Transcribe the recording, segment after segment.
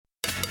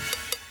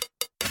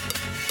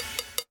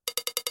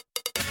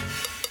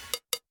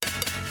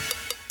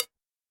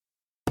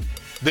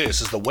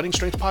This is the Winning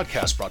Strength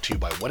Podcast brought to you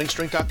by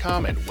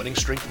WinningStrength.com and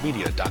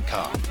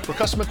WinningStrengthMedia.com. For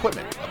custom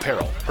equipment,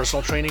 apparel,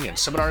 personal training, and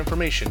seminar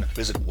information,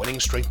 visit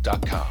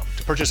WinningStrength.com.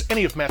 To purchase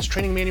any of Matt's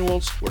training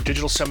manuals or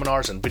digital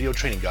seminars and video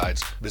training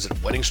guides, visit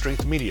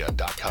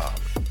WinningStrengthMedia.com.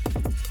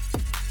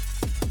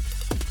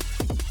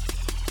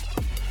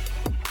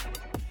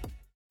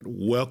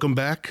 Welcome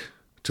back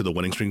to the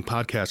Winning Strength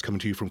Podcast, coming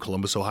to you from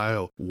Columbus,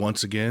 Ohio.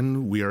 Once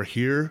again, we are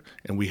here,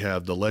 and we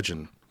have the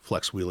legend,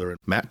 Flex Wheeler.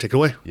 Matt, take it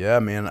away. Yeah,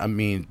 man. I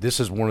mean, this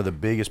is one of the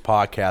biggest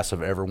podcasts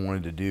I've ever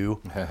wanted to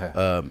do.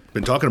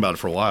 Been talking about it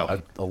for a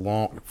while. A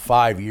long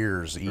 5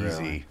 years, easy.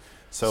 Really?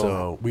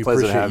 So we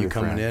appreciate you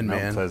coming in,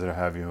 man. Pleasure to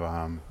have you.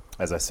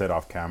 As I said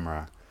off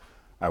camera,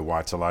 I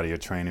watch a lot of your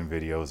training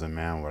videos, and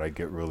man, what I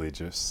get really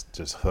just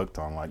hooked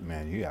on, like,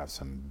 man, you have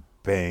some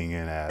banging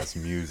ass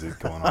music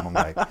going on. I'm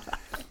like,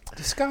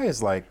 this guy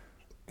is like,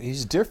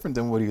 he's different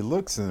than what he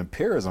looks and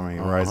appears. I mean,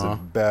 he rides a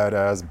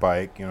badass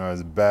bike,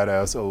 has a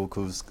badass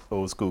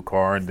old school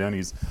car, and then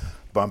he's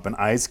bumping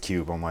Ice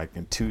Cube. I'm like,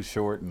 and Too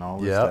Short and all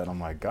this that. I'm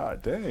like,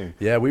 God dang.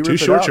 Yeah, we Too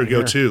Short's your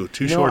go-to.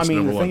 Too Short's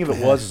number one. The thing of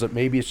it was is that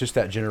maybe it's just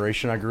that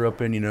generation I grew up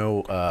in.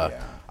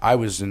 I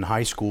was in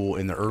high school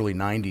in the early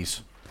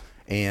 90s,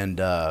 and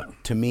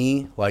to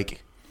me,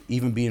 like,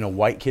 even being a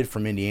white kid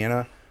from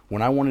Indiana,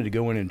 when I wanted to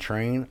go in and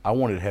train, I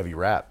wanted heavy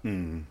rap.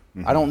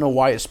 Mm-hmm. I don't know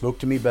why it spoke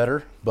to me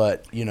better,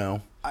 but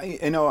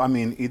I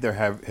mean, either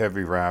have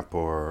heavy rap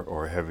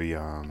or heavy,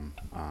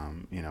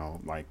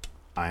 like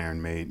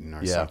Iron Maiden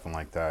or something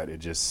like that. It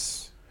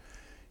just,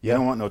 you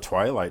don't want no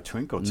Twilight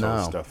Twinkle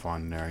Toe stuff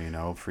on there,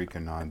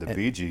 freaking on the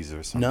Bee Gees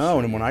or something. No,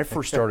 and when I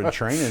first started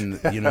training,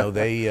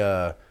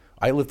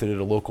 I lifted at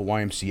a local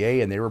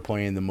YMCA, and they were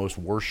playing the most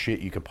worst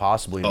shit you could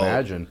possibly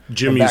imagine.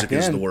 Gym music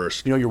is the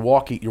worst. Your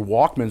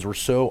Walkmans were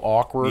so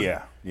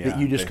awkward that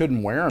you just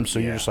couldn't wear them, so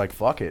you're just like,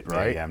 fuck it,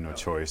 right? Yeah, you have no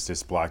choice.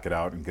 Just block it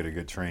out and get a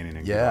good training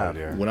and get out of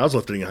there. When I was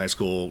lifting in high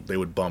school, they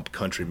would bump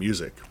country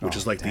music, which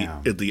is like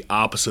the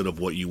opposite of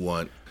what you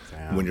want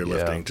when you're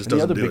lifting. Just and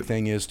doesn't the other do big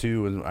thing is,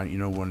 too, and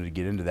I wanted to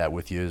get into that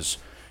with you, is,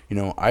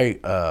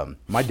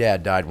 my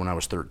dad died when I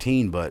was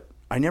 13, but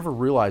I never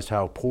realized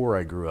how poor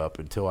I grew up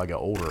until I got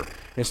older. And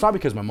it's not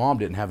because my mom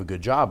didn't have a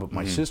good job, but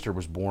my sister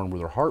was born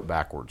with her heart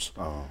backwards.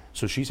 Oh.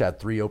 So she's had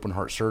 3 open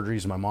heart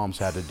surgeries, and my mom's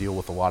had to deal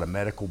with a lot of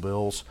medical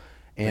bills.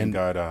 And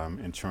God,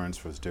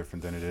 insurance was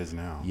different than it is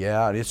now.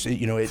 Yeah, I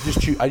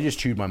just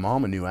chewed my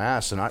mom a new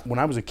ass. And when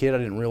I was a kid, I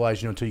didn't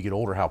realize, until you get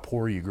older, how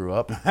poor you grew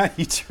up.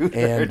 You chewed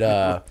and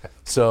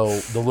so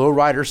the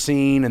lowrider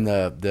scene and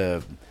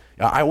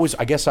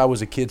I guess I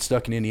was a kid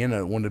stuck in Indiana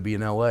that wanted to be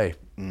in L.A.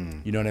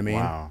 You know what I mean?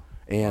 Wow.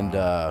 And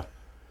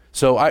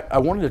so I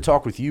wanted to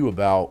talk with you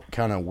about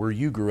kind of where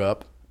you grew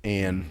up,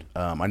 and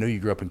I know you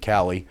grew up in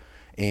Cali,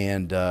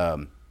 and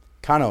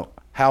kind of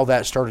how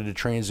that started to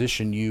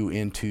transition you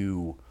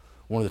into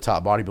one of the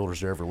top bodybuilders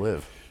to ever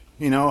live.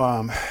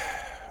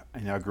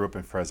 I grew up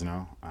in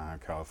Fresno,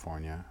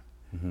 California,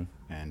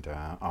 and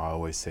I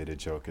always say the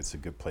joke, it's a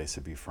good place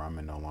to be from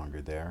and no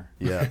longer there.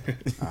 Yeah.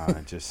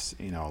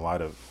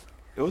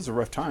 It was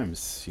rough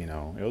times,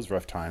 It was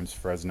rough times.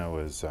 Fresno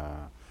is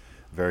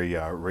very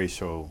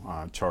racial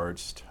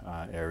charged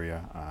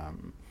area.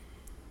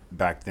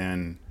 Back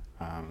then,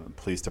 the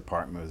police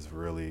department was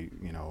really,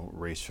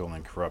 racial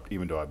and corrupt,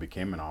 even though I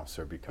became an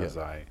officer, because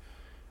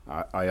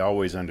I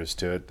always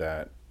understood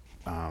that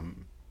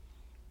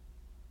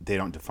they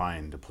don't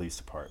define the police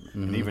department.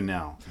 And even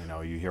now,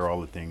 you hear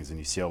all the things and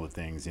you see all the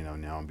things,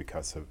 now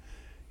because of,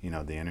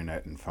 the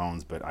internet and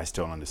phones, but I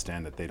still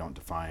understand that they don't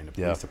define the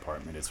police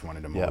department. It's one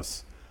of the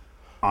most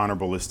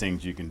honorablest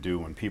things you can do.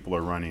 When people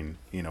are running,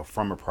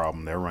 from a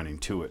problem, they're running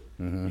to it,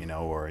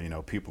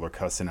 or, people are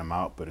cussing them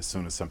out, but as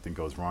soon as something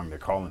goes wrong, they're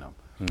calling them.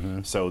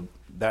 So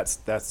that's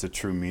the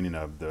true meaning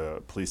of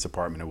the police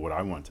department and what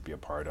I want to be a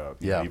part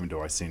of, even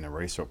though I've seen the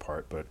racial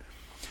part. But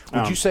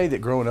would you say that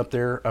growing up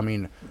there, I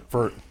mean,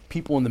 for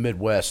people in the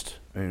Midwest,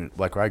 and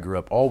like where I grew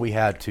up, all we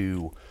had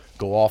to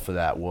go off of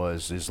that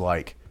is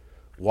like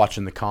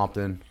watching the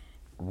Compton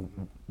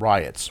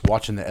riots,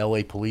 watching the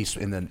LA police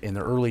in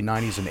the early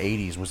 90s and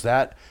 80s. Was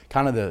that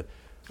kind of the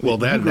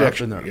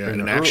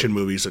action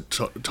movies that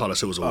taught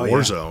us it was a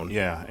war zone.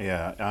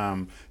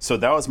 Yeah. So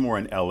that was more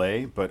in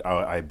LA, but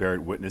I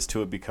bear witness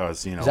to it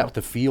because is that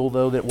the feel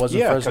though that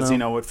wasn't Fresno? Yeah,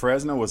 because what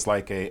Fresno was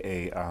like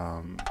a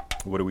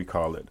what do we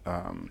call it?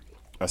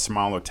 A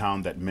smaller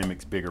town that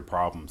mimics bigger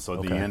problems. So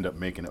they end up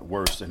making it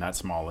worse in that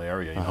small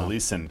area. At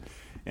least in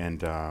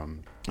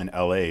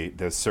LA,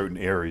 there's certain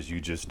areas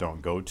you just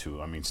don't go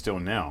to. I mean, still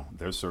now,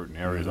 there's certain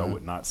areas I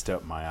would not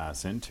step my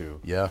ass into.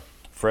 Yeah.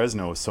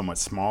 Fresno is so much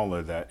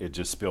smaller that it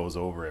just spills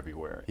over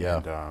everywhere. Yeah.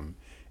 And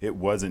it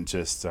wasn't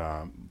just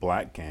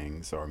black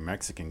gangs or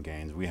Mexican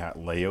gangs. We had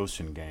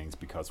Laotian gangs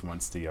because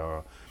once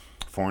the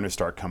foreigners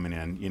start coming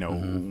in,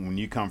 when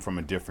you come from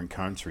a different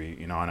country,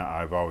 and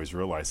I've always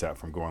realized that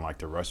from going like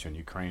to Russia and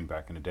Ukraine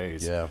back in the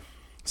days. Yeah.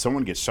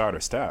 someone gets shot or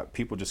stabbed,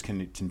 people just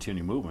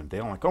continue moving. They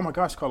don't like, oh my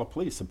gosh, call the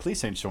police. The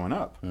police ain't showing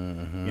up.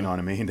 Mm-hmm. You know what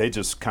I mean? They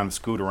just kind of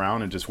scoot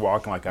around and just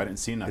walk like I didn't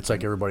see nothing. It's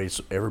like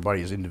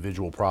everybody's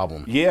individual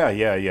problem. Yeah,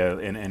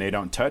 and they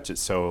don't touch it.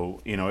 So,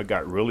 you know, it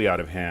got really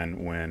out of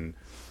hand when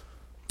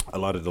a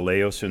lot of the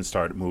Laotians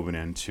started moving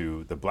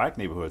into the black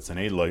neighborhoods, and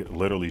they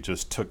literally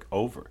just took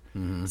over.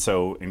 Mm-hmm.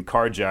 So in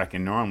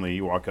carjacking, normally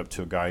you walk up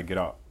to a guy, get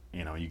out.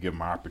 You know, you give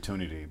him an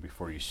opportunity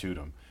before you shoot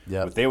him.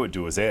 Yep. What they would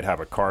do is they'd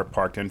have a car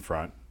parked in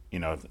front. You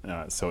know,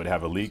 so it'd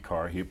have a lead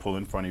car. He'd pull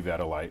in front of you at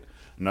a light.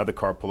 Another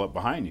car pull up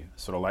behind you.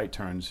 So the light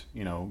turns,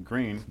 you know,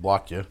 green.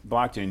 Blocked you,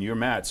 and you're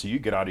mad. So you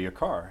get out of your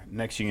car.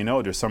 Next thing you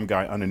know, there's some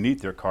guy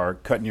underneath your car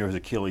cutting your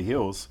Achilles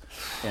heels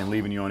and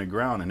leaving you on the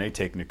ground, and they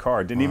taking the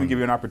car. Didn't even give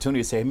you an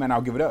opportunity to say, hey, man, I'll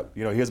give it up.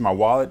 You know, here's my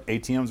wallet.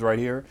 ATM's right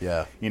here.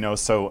 Yeah. You know,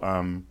 so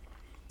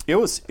it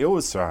was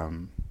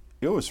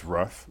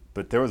rough.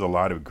 But there was a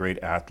lot of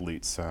great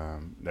athletes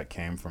that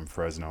came from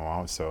Fresno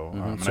also.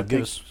 Mm-hmm. So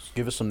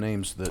give us some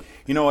names that.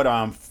 You know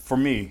what? For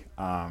me,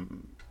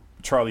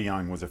 Charlie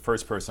Young was the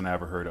first person I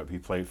ever heard of. He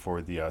played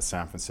for the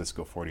San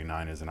Francisco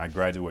 49ers, and I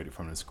graduated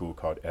from a school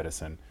called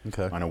Edison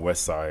on the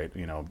west side.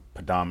 You know,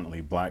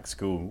 predominantly black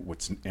school.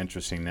 What's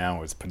interesting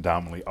now is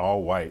predominantly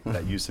all white.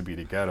 That used to be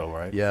the ghetto,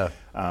 right? Yeah.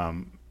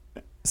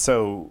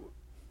 So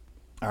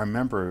I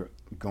remember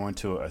going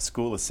to a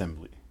school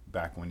assembly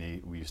back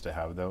when we used to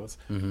have those.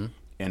 Mm-hmm.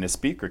 And the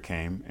speaker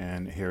came,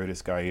 and here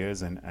this guy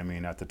is. And I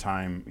mean, at the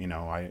time, you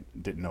know, I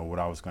didn't know what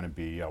I was going to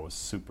be. I was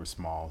super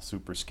small,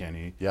 super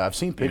skinny. Yeah, I've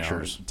seen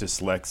pictures. You know,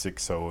 dyslexic,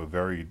 so a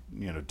very,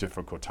 you know,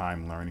 difficult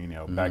time learning. You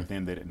know, back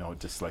then they didn't know what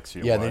dyslexia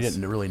was. Yeah, they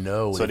didn't really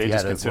know. So if they you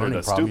just had considered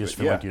us problem,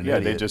 stupid. like you're an they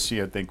idiot. just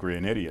think we're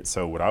an idiot.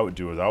 So what I would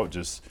do is I would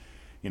just,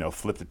 you know,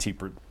 flip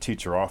the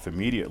teacher off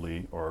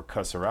immediately or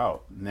cuss her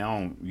out.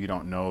 Now you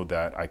don't know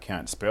that I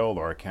can't spell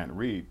or I can't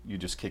read. You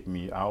just kick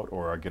me out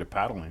or I get a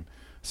paddling.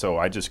 So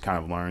I just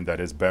kind of learned that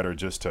it's better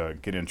just to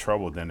get in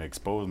trouble than to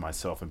expose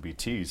myself and be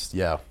teased.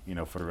 Yeah. You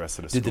know, for the rest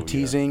of the Did school the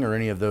teasing or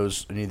any of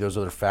those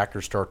other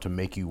factors start to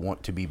make you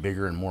want to be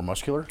bigger and more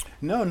muscular?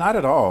 No, not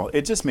at all.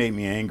 It just made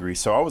me angry.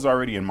 So I was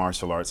already in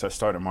martial arts. I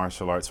started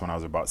martial arts when I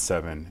was about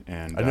 7.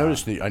 And I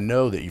noticed I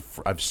know that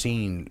I've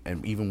seen,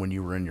 and even when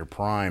you were in your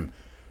prime,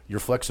 your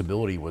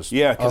flexibility was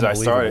because I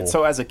started.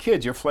 So as a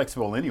kid, you're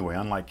flexible anyway.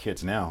 Unlike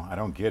kids now, I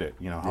don't get it.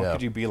 You know, how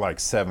could you be like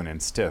 7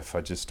 and stiff?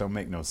 I just don't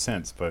make no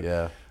sense. But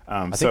yeah.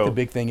 I think the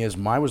big thing is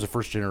mine was the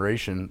first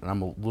generation, and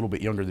I'm a little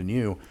bit younger than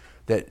you,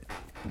 that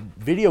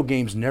video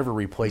games never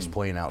replaced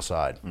playing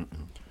outside.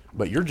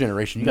 But your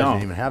generation, you guys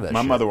didn't even have that My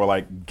shit. mother were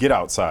like, get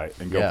outside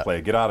and go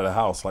play. Get out of the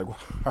house. Like,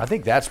 I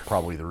think that's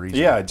probably the reason.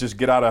 Yeah, just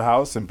get out of the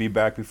house and be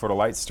back before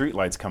the street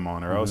lights come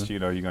on, or else, you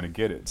know, you're going to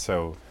get it.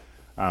 So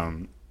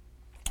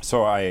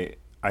so I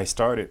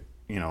started,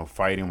 you know,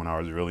 fighting when I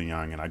was really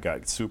young, and I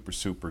got super,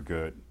 super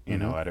good, you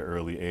know, at an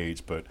early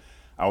age. But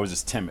I was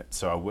just timid,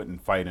 so I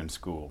wouldn't fight in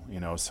school,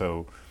 you know.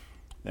 So,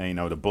 you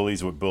know, the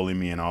bullies would bully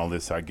me and all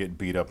this. I'd get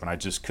beat up, and I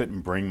just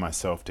couldn't bring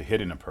myself to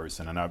hitting a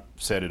person. And I've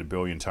said it a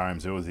billion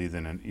times. It was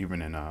even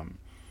in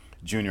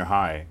junior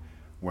high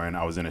when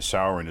I was in a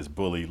shower, and this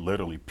bully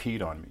literally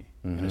peed on me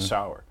in the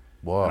shower.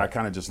 Wow. And I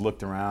kind of just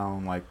looked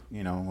around like,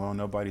 you know, well,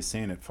 nobody's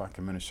seeing it. Fuck,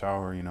 I'm in a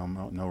shower, you know,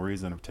 no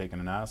reason of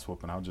taking an ass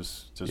whooping. I'll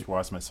just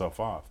wash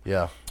myself off.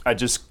 Yeah. I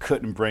just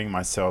couldn't bring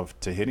myself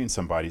to hitting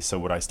somebody. So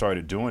what I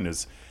started doing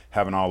is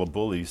having all the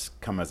bullies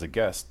come as a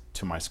guest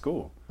to my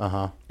school.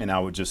 And I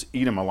would just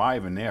eat them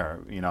alive in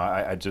there. You know,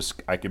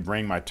 I could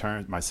bring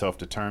myself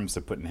to terms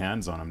to putting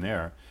hands on them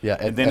there. Yeah.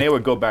 And then they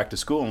would go back to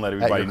school and let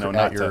everybody know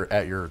not to.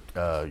 At your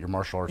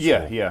martial arts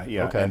yeah, school.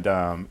 Yeah. Okay.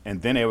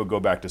 And then they would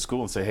go back to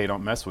school and say, hey,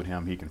 don't mess with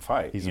him. He can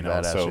fight. He's you a know?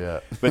 badass, So, yeah.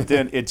 But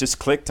then it just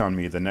clicked on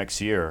me the next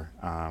year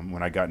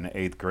when I got into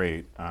 8th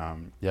grade.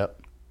 Yep.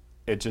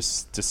 It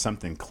just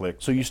something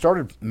clicked. So you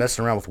started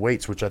messing around with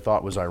weights, which I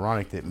thought was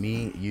ironic that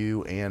me,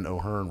 you, and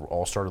O'Hearn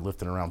all started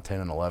lifting around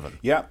 10 and 11.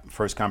 Yeah,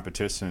 first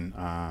competition,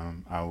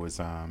 I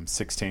was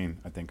 16.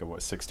 I think I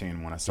was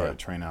 16 when I started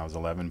training. I was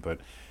 11,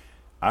 but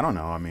I don't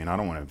know. I mean, I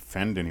don't want to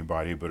offend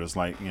anybody, but it's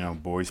like, you know,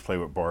 boys play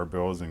with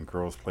barbells and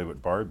girls play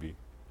with Barbie.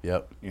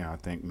 Yep. You know, I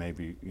think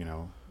maybe, you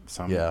know,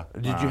 some. Yeah.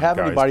 Did you have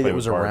guys anybody play that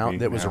was with around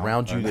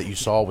Barbie, you that you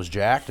saw was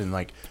jacked and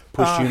like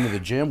pushed you into the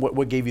gym?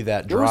 What gave you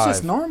that drive? It was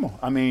just normal.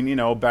 I mean, you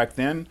know, back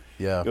then,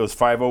 Yeah. it was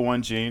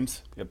 501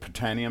 jeans, a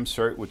Britannium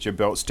shirt with your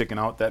belt sticking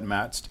out that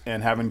matched,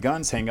 and having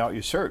guns hang out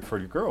your shirt for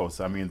the girls.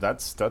 I mean,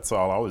 that's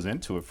all I was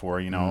into it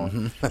for, you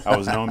know. I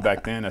was known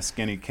back then as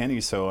Skinny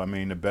Kenny, so, I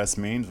mean, the best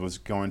means was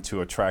going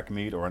to a track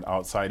meet or an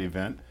outside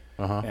event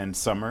in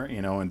summer, you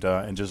know,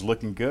 and just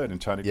looking good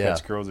and trying to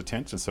catch girls'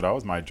 attention. So that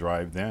was my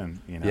drive then,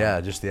 you know.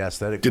 Yeah, just the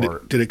aesthetic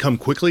part. Did it come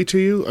quickly to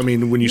you? I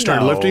mean, when you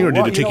started lifting, or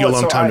did it take you a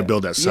long time to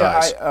build that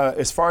size?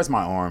 As far as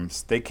my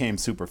arms, they came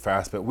super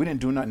fast, but we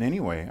didn't do nothing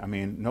anyway. I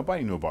mean,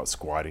 nobody knew about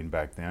squatting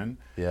back then.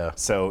 Yeah.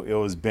 So it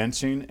was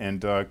benching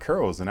and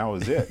curls, and that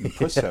was it, and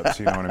push-ups,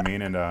 you know what I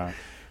mean? And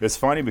It's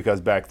funny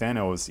because back then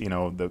it was,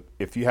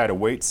 if you had a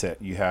weight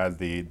set, you had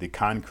the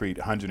concrete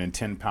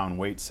 110-pound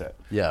weight set.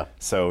 Yeah.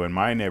 So in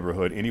my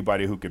neighborhood,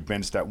 anybody who could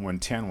bench that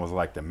 110 was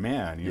like the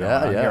man. Here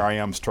I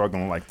am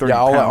struggling like 30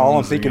 pounds. All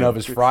I'm thinking of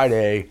is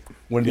Friday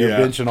when you're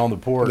benching on the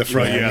porch. The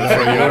front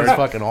yard. It's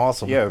fucking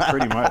awesome. Yeah,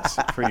 pretty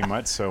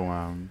much.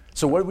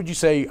 So what would you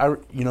say?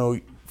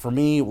 For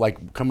me,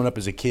 like coming up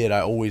as a kid, I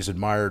always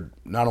admired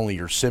not only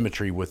your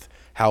symmetry with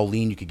how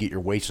lean you could get your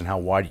waist and how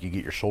wide you could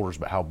get your shoulders,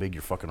 but how big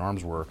your fucking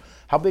arms were.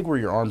 How big were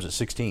your arms at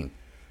 16?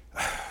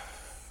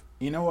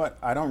 You know what?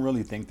 I don't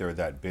really think they're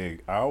that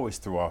big. I always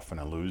threw off an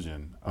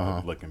illusion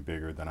of looking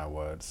bigger than I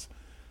was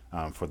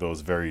for those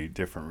very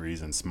different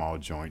reasons. Small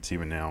joints,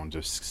 even now,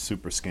 just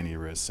super skinny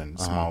wrists and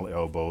small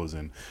elbows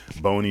and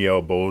bony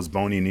elbows,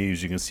 bony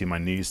knees. You can see my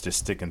knees just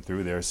sticking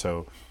through there.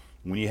 So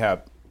when you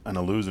have an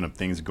illusion of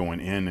things going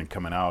in and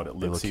coming out, it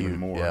looks even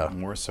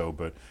more so.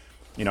 But,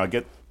 I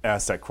get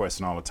asked that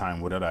question all the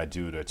time. What did I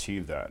do to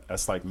achieve that?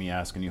 That's like me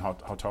asking you, how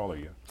tall are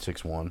you?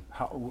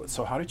 6'1".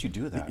 So how did you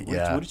do that?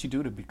 Yeah. What did you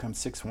do to become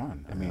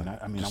 6'1"?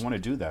 I want to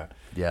do that.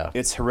 Yeah.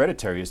 It's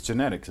hereditary. It's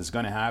genetics. It's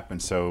going to happen.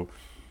 So,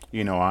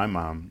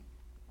 I'm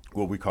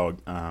what we call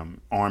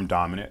arm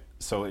dominant.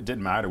 So it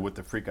didn't matter what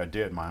the freak I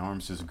did. My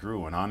arms just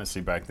grew. And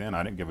honestly, back then,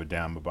 I didn't give a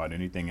damn about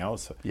anything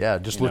else. Yeah,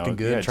 just looking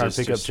good, trying to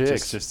pick up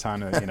chicks. Just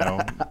trying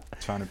to,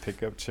 trying to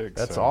pick up chicks.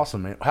 That's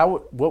awesome, man.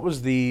 What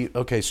was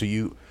so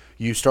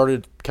you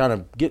started kind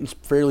of getting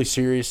fairly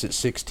serious at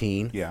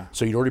 16. Yeah.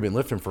 So you'd already been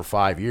lifting for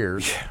 5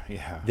 years.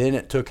 Yeah. Then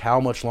it took how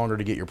much longer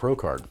to get your pro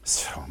card?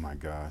 Oh, my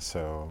God.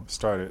 So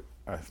started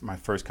my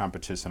first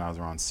competition, I was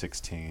around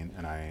 16,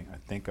 and I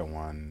think I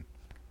won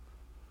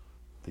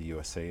the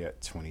USA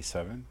at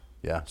 27.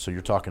 Yeah, so you're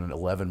talking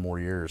 11 more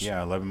years.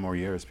 Yeah, 11 more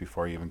years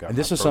before I even got. And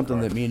this is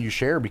something that me and you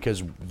share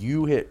because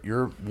you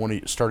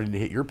starting to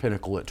hit your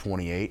pinnacle at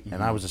 28,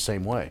 and I was the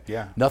same way.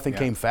 Yeah, nothing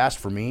came fast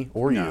for me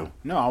or you.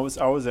 No, I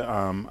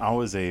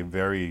was a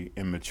very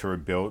immature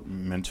built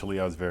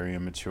mentally. I was very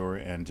immature,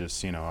 and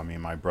just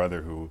my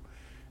brother, who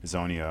is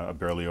only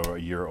barely a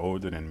year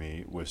older than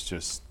me, was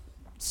just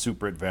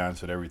super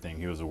advanced at everything.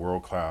 He was a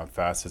world class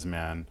fastest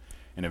man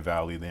in the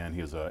Valley then.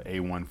 He was a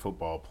A1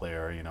 football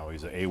player,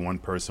 he's an A1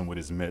 person with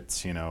his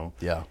mitts,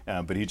 Yeah.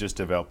 But he just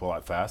developed a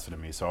lot faster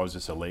than me, so I was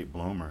just a late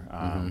bloomer.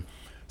 And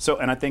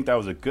I think that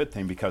was a good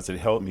thing because it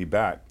held me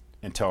back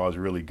until I was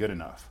really good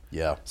enough.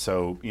 Yeah.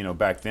 So,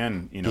 back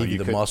then, Gave you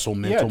the muscle,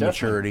 mental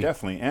maturity.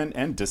 Definitely,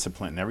 and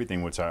discipline and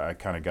everything, which I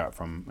kind of got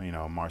from,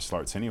 martial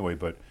arts anyway.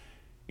 But,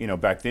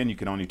 back then you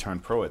could only turn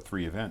pro at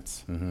 3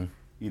 events. Mm-hmm.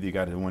 Either you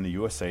got to win the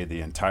USA,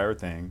 the entire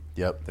thing,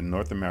 the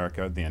North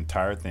America, the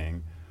entire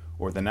thing,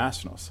 or the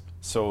Nationals.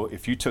 So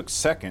if you took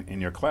second in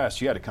your class,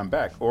 you had to come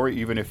back. Or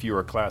even if you were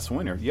a class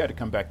winner, you had to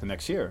come back the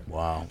next year.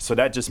 Wow. So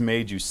that just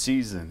made you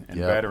seasoned and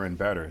better and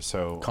better.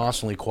 So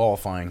constantly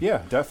qualifying.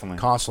 Yeah, definitely.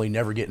 Constantly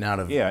never getting out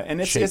of and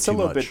it's a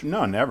little bit,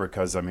 never,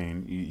 because,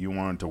 you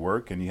wanted to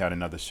work and you had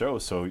another show.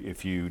 So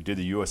if you did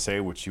the USA,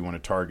 which you want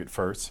to target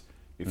first,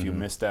 if you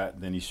missed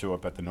that, then you show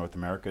up at the North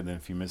America. Then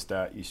if you missed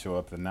that, you show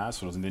up at the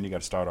Nationals, and then you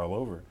got to start all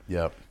over.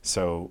 Yep.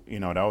 So,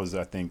 that was,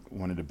 I think,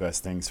 one of the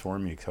best things for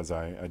me because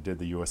I did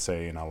the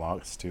USA and I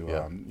lost to,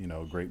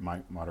 great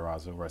Mike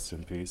Matarazzo, rest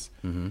in peace.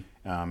 Mm-hmm.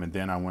 And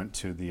then I went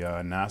to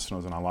the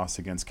Nationals and I lost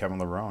against Kevin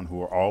Lerone, who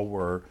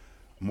were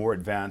more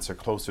advanced or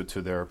closer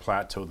to their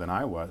plateau than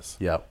I was.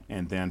 Yep.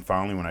 And then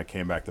finally, when I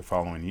came back the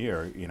following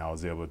year, I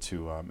was able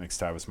to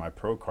establish my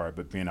pro card.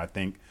 But I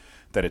think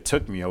that it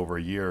took me over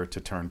a year to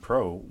turn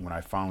pro. When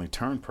I finally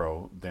turned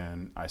pro,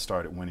 then I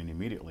started winning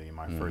immediately.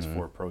 My first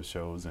 4 pro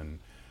shows, and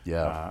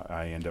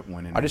I ended up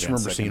winning. I just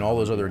remember seeing all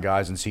those other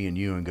guys and seeing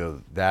you and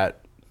go,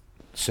 that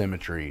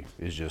symmetry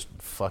is just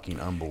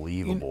fucking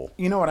unbelievable.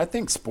 You know what? I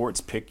think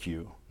sports pick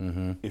you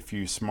if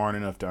you're smart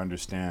enough to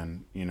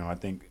understand. I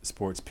think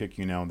sports pick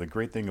you now. The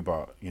great thing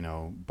about,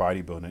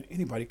 bodybuilding,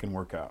 anybody can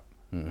work out.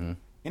 Mm-hmm.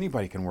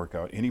 Anybody can work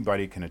out.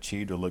 Anybody can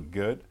achieve to look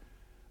good,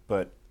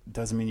 but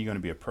doesn't mean you're going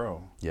to be a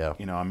pro. Yeah.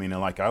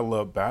 I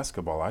love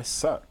basketball. I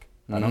suck.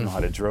 I don't know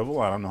how to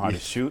dribble. I don't know how to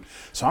shoot.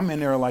 So I'm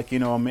in there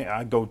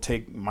I go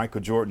take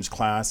Michael Jordan's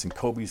class and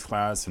Kobe's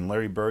class and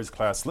Larry Bird's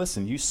class.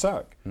 Listen, you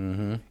suck.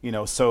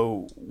 Mm-hmm.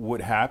 So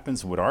what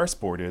happens with our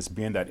sport is,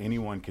 being that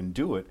anyone can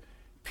do it,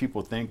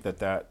 people think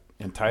that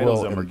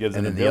entitles them or gives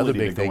them the ability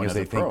to go in as a pro. And then the other big thing is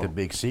they think the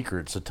big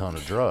secret's a ton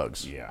of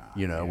drugs. Yeah.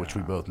 Which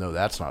we both know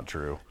that's not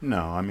true.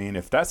 No,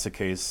 if that's the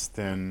case,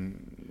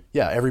 then...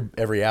 Yeah,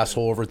 every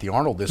asshole over at the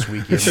Arnold this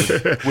weekend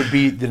would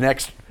be the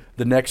next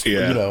And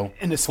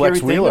the scary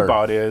thing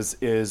about it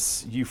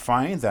is you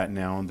find that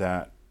now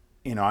that,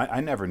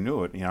 I never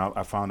knew it.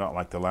 I found out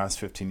like the last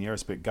 15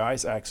 years, but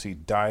guys actually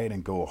diet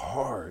and go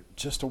hard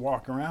just to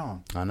walk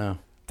around. I know.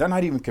 They're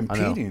not even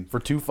competing. For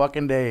 2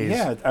 fucking days.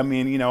 Yeah,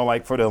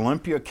 like for the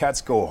Olympia,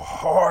 cats go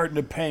hard in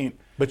the paint.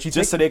 But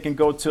so they can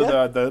go to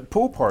the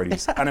pool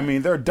parties.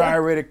 And they're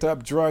diuretic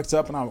up, drugs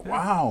up, and I'm like,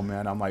 wow,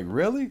 man. I'm like,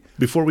 really?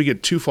 Before we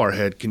get too far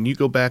ahead, can you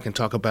go back and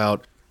talk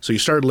about, so you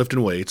started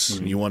lifting weights,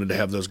 and you wanted to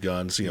have those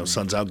guns,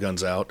 sun's out,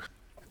 guns out.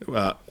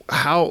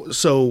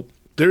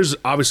 there's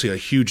obviously a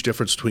huge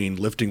difference between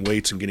lifting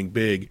weights and getting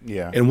big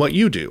and what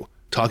you do,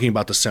 talking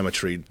about the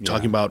symmetry,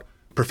 talking about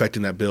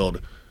perfecting that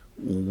build.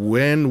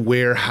 When,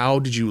 where, how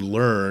did you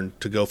learn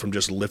to go from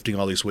just lifting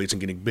all these weights and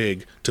getting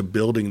big to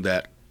building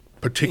that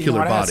particular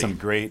body? I had some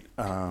great,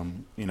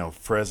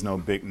 Fresno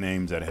big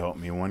names that helped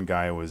me. One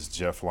guy was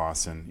Jeff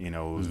Lawson, it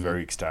was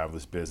very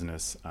established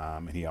business.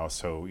 And he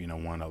also,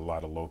 won a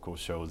lot of local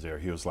shows there.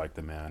 He was like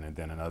the man. And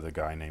then another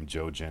guy named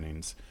Joe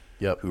Jennings,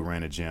 who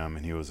ran a gym,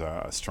 and he was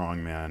a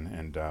strong man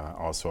and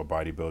also a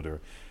bodybuilder.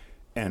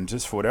 And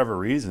just for whatever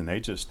reason, they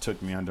just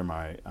took me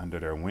under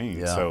their wing.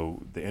 Yeah.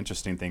 So the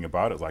interesting thing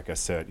about it, like I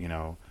said,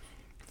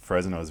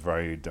 Fresno is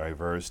very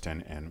diverse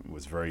and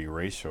was very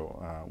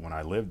racial when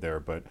I lived there.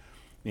 But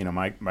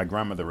my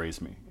grandmother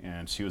raised me,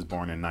 and she was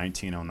born in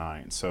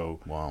 1909. So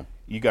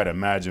you got to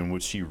imagine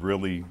what she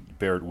really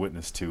bared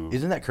witness to.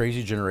 Isn't that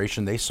crazy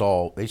generation? They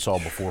saw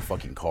before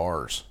fucking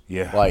cars.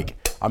 Yeah. Like,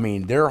 I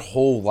mean, their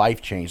whole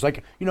life changed.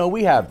 Like,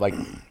 we have like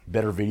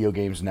better video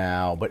games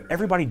now, but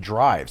everybody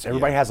drives.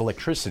 Everybody has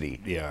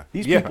electricity. Yeah.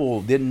 These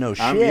people didn't know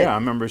shit. I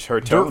remember her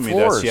telling me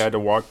that she had to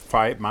walk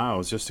 5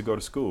 miles just to go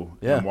to school.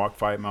 Yeah. And walk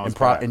 5 miles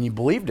and you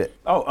believed it.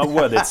 Oh,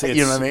 well, it's you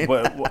know what I mean?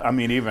 Well, I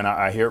mean, even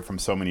I hear it from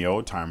so many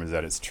old timers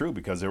that it's true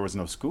because there was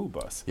no school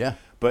bus. Yeah.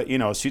 But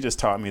she just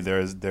taught me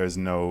there's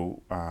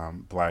no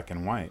black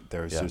and white.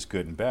 There's just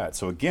good and bad.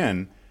 So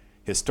again,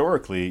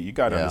 historically, you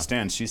got to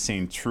understand she's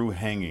seen true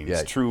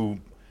hangings, true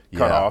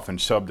cut off and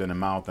shoved in the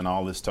mouth and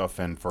all this stuff,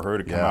 and for her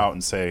to come out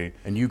and say,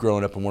 and you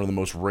growing up in one of the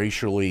most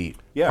racially,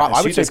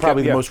 I would say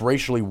probably the most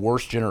racially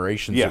worst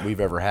generations that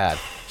we've ever had,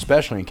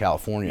 especially in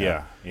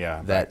California.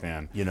 Back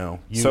then.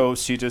 So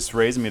she just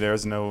raised me.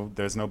 There's no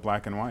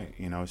black and white.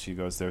 She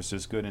goes, there's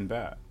just good and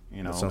bad.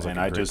 And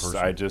I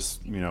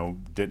just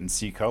didn't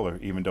see color,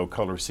 even though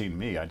color seen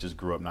me. I just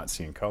grew up not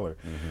seeing color.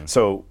 Mm-hmm.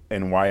 So,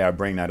 and why I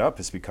bring that up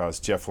is because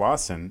Jeff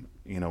Lawson,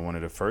 one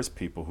of the first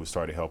people who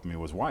started helping me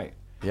was white.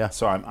 Yeah.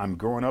 So I'm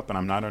growing up and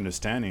I'm not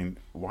understanding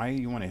why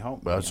you want to help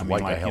me. Well, that's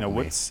white guy helping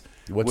me.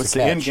 What's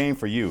the end game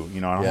for you? I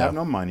don't have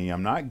no money.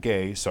 I'm not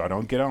gay, so I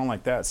don't get on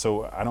like that.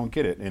 So I don't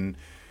get it. And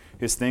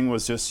his thing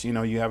was just,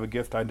 you have a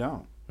gift I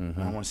don't.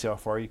 Mm-hmm. I want to see how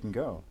far you can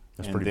go.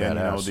 That's and pretty then,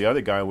 badass. The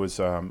other guy was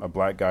a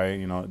black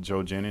guy,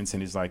 Joe Jennings,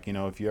 and he's like,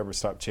 if you ever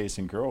stop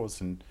chasing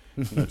girls and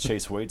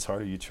chase weights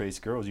harder, you chase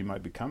girls, you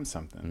might become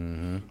something.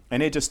 Mm-hmm.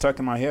 And it just stuck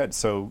in my head.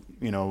 So,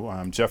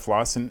 Jeff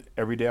Lawson,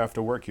 every day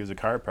after work, he was a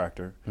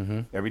chiropractor.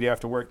 Mm-hmm. Every day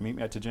after work, meet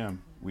me at the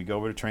gym. We go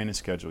over the training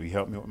schedule. He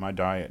helped me with my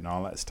diet and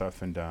all that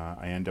stuff. And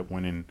I ended up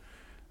winning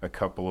a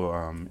couple of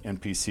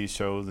NPC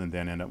shows, and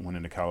then ended up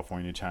winning the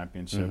California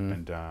Championship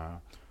and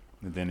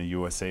then the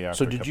USA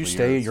after. So did you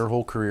stay your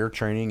whole career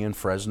training in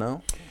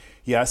Fresno?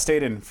 Yeah, I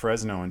stayed in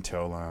Fresno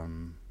until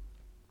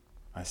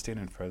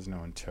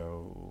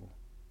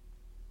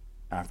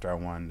after I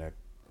won the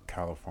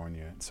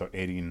California, so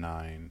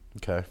 89.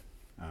 Okay.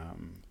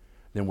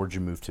 Then where'd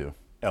you move to?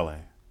 L.A.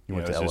 You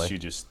went to LA.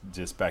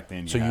 Just back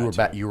then. So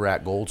you were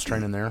at Gold's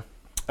training there?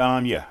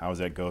 Yeah, I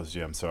was at Gold's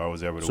Gym, so I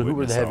was able to. So who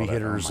were the heavy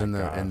hitters in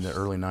the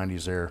early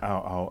 '90s there?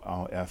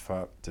 I'll F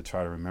up to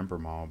try to remember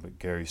them all, but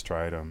Gary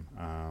Stridham,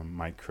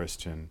 Mike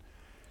Christian,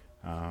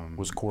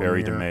 was Cormier?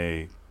 Barry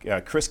DeMay. Yeah,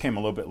 Chris came a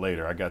little bit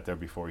later. I got there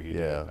before he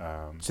did.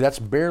 See, that's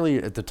barely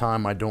at the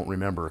time I don't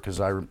remember because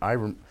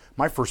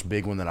my first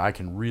big one that I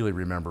can really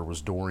remember was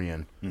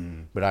Dorian,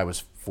 but I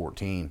was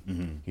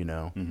 14,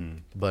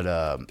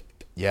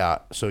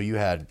 But so you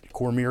had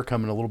Cormier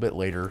coming a little bit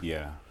later.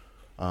 Yeah.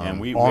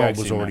 And Arnold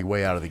was already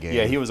way out of the game.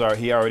 Yeah,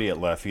 he already had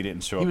left. He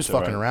didn't show up. He was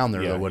fucking around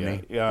there though,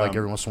 wasn't he? Like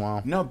every once in a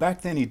while. No,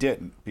 back then he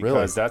didn't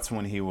because that's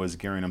when he was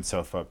gearing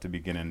himself up to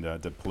begin in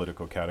the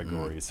political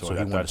categories. So he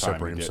wanted to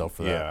separate himself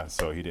for that. Yeah,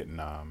 so he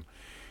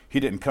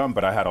didn't come,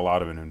 but I had a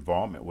lot of an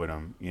involvement with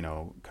him,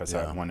 because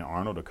I won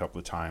Arnold a couple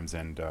of times,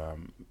 and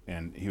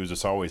he was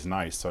just always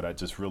nice. So that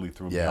just really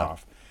threw me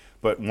off.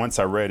 But once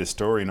I read his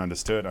story and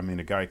understood, I mean,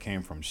 the guy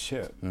came from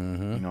shit.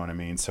 Mm-hmm. You know what I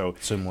mean? So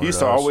he used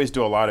to always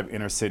do a lot of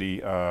inner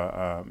city,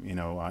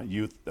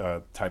 youth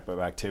type of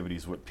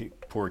activities with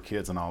poor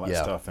kids and all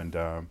that stuff. And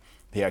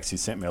he actually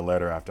sent me a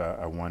letter after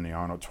I won the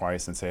Arnold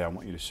twice and say, I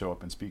want you to show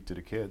up and speak to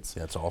the kids.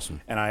 Yeah, that's awesome.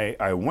 And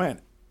I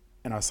went,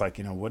 and I was like,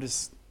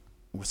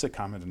 what's the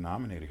common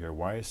denominator here?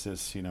 Why is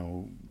this,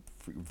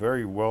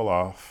 very well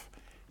off,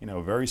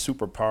 very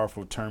super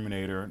powerful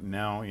Terminator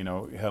now,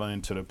 heading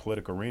into the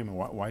political arena?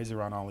 Why is he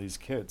around all these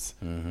kids,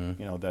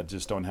 that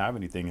just don't have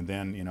anything? And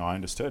then, I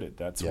understood it.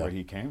 That's where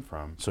he came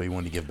from. So he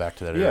wanted to give back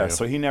to that area. Yeah,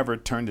 so he never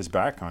turned his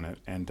back on it.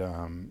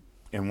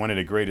 And one of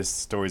the greatest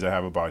stories I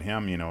have about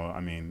him,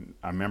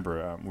 I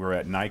remember we were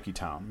at Nike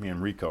Town. Me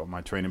and Rico,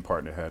 my training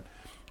partner,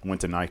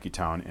 went to Nike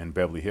Town in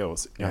Beverly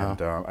Hills.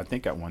 And I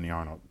think I won the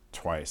Arnold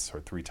twice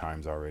or 3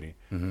 times already.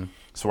 Mm-hmm.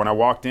 So when I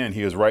walked in,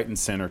 he was right in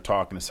center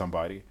talking to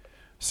somebody.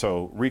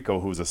 So Rico,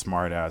 who's a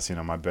smart ass,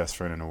 my best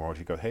friend in the world,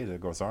 he goes, hey, there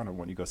goes Arnold.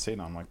 When you go sit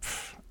down, I'm like,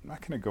 not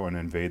going to go and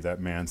invade that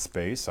man's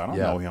space. I don't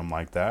Yeah. know him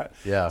like that.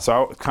 Yeah. So I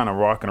was kind of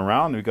walking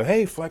around, and we go,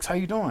 "Hey, Flex, how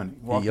you doing?"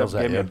 He walked yells up,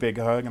 at gave me you. a big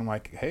hug, and I'm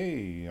like,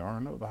 "Hey,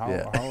 Arnold, how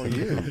Yeah. are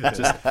you?"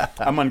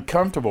 I'm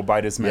uncomfortable by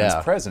this man's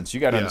Yeah. presence. You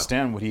got to Yeah.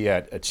 understand what he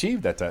had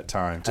achieved at that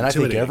time. And I think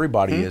intimidating.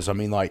 everybody is. I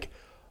mean, like,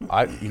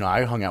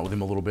 I hung out with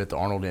him a little bit. The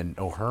Arnold and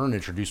O'Hearn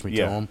introduced me to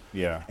Yeah, him.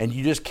 yeah. And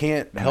you just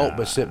can't help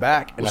but sit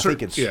back. And I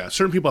think it's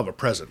certain people have a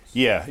presence.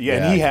 Yeah, Yeah.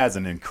 and he has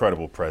an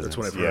incredible presence.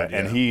 what I've heard,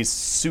 And yeah. he's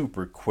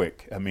super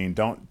quick. I mean,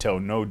 don't tell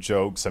no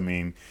jokes. I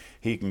mean,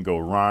 he can go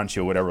raunchy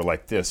or whatever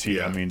like this.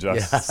 Yeah. I mean,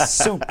 just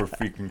super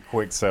freaking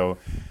quick. So,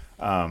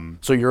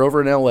 So you're over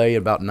in L.A.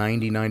 about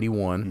 90,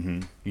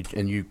 91, Mm-hmm.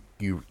 and you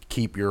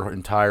keep your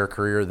entire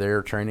career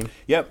there training?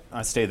 yep,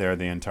 I stay there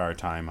the entire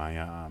time.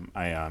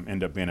 I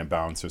end up being a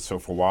bouncer. So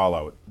for a while,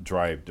 I would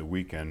drive the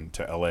weekend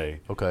to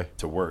L.A. Okay.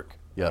 to work.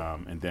 Yep.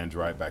 And then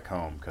drive back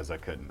home because I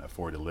couldn't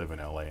afford to live in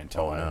L.A.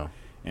 until Oh, no.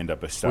 I end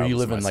up Were establishing you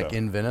living myself. like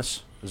in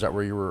Venice? Is that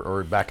where you were,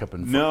 or back up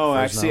in No, Fresno?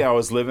 actually, I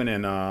was living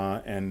in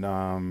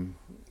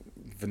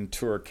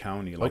Ventura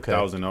County, like Okay.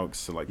 Thousand Oaks,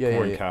 so like Yeah,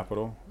 corn yeah.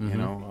 capital, you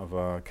know, of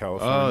Oh,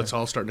 California. it's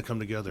all starting to come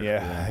together.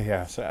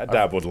 yeah. So I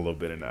dabbled a little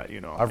bit in that,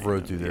 you know. I've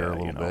rode through there a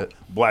little you know, bit.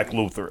 Black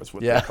Luther is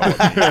what Yeah. they call me.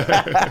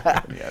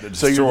 Yeah, the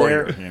So you're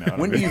destroyer, there. you know what I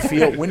When do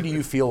mean?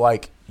 you feel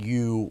like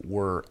you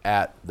were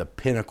at the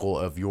pinnacle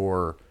of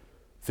your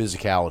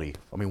physicality?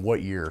 I mean,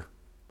 what year?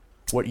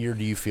 What year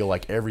do you feel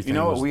like everything? You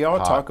know, was we all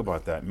hot? talk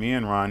about that. Me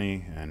and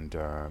Ronnie and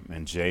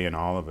Jay and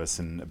all of us.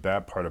 And the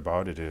bad part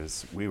about it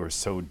is we were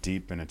so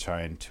deep into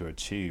trying to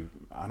achieve.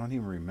 I don't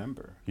even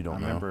remember. You don't I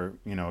know? remember,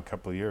 you know, a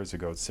couple of years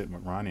ago sitting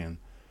with Ronnie, and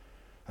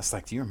I was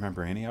like, "Do you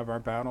remember any of our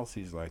battles?"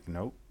 He's like,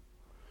 "Nope."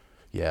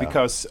 Yeah.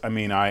 Because I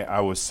mean, I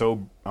would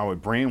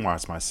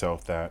brainwash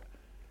myself that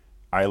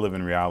I live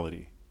in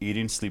reality.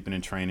 Eating, sleeping,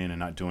 and training, and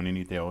not doing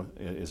anything else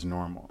is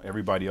normal.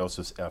 Everybody else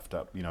is effed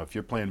up. You know, if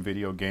you're playing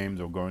video games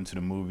or going to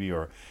the movie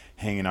or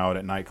hanging out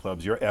at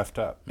nightclubs, you're effed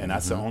up. And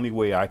that's the only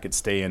way I could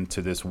stay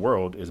into this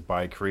world is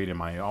by creating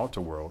my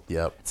alter world.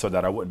 Yep. So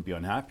that I wouldn't be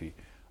unhappy.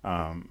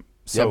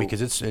 Yeah, because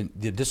it's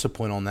the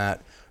discipline on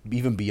that,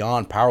 even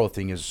beyond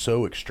powerlifting, is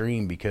so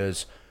extreme.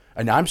 Because,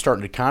 and I'm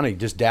starting to kind of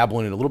just dabble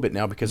in it a little bit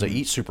now because I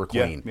eat super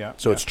Yeah, clean. yeah,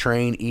 So yeah. it's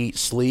train, eat,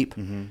 sleep,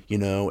 you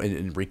know,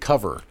 and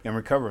recover. And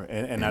recover,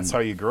 and that's how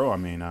you grow. I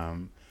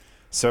mean,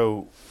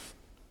 so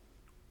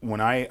when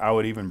I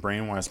would even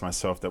brainwash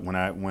myself that when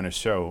I win a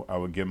show, I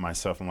would give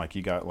myself, I'm like,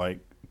 you got like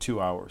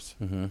 2 hours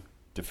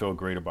to feel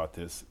great about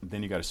this.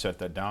 Then you got to shut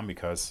that down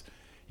because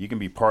you can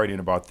be partying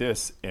about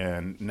this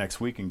and next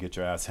week and get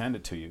your ass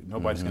handed to you.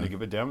 Nobody's going to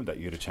give a damn that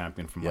you're the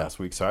champion from Yeah. last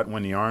week. So I'd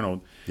win the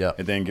Arnold Yeah.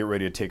 and then get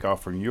ready to take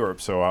off from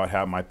Europe. So I'd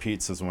have my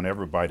pizzas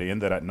whenever by the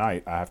end of that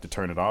night, I have to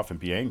turn it off and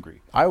be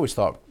angry. I always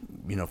thought,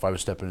 you know, if I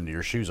was stepping into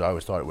your shoes, I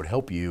always thought it would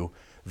help you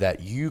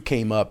that you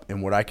came up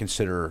in what I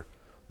consider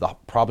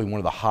probably one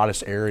of the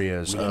hottest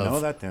areas We didn't know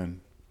of that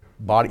then.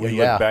 body. We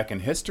yeah. look back in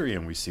history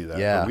and we see that.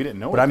 Yeah. But we didn't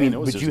know But it I then. mean, It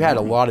was but just you had a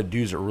normal. lot of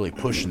dudes that were really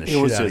pushing the It shit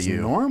was out of just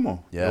you.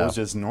 normal. Yeah. It was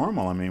just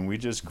normal. I mean, we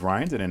just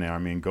grinded in there. I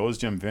mean, Gold's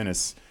Gym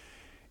Venice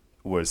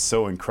was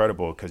so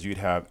incredible because you'd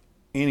have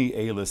any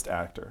A-list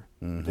actor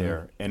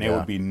there, and it Yeah.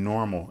 would be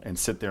normal and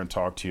sit there and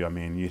talk to you. I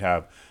mean, you'd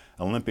have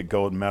Olympic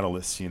gold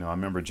medalists. You know, I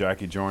remember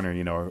Jackie Joyner,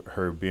 you know,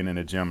 her being in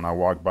the gym, and I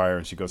walked by her,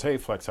 and she goes, "Hey,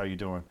 Flex, how you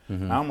doing?"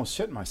 I almost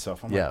shit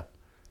myself. I'm Yeah. like,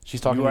 She's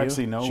talking you to you.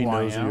 actually know she who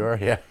I knows who am? you are.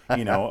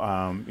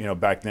 Yeah. you know,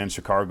 back then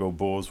Chicago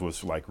Bulls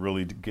was like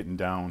really getting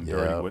down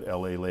dirty Yeah. with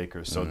LA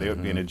Lakers. So they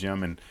would be in the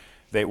gym and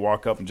they'd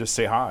walk up and just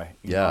say hi.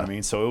 You know Yeah. what I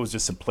mean? So it was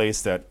just a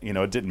place that, you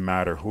know, it didn't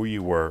matter who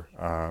you were.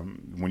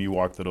 When you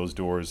walked through those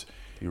doors,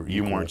 were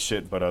you equal. weren't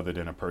shit but other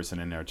than a person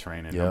in there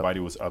training. Yep.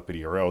 Nobody was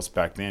uppity, or else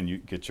back then you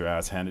get your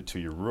ass handed to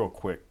you real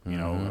quick. You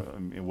know,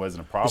 it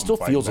wasn't a problem. It still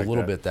fighting feels a back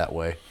little then. bit that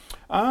way.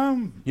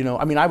 You know,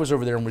 I mean, I was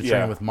over there and was Yeah.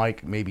 training with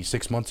Mike maybe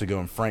 6 months ago,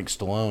 and Frank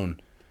Stallone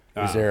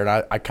is there,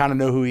 and I kind of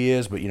know who he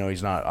is, but you know,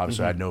 he's not.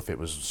 Obviously, I'd know if it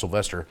was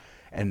Sylvester.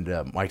 And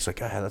Mike's like,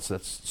 that's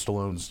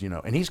Stallone's, you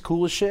know, and he's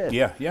cool as shit.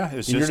 Yeah, it's And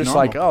just you're just normal.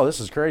 like, oh, this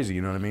is crazy.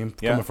 You know what I mean?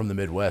 Yeah. Coming from the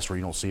Midwest, where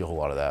you don't see a whole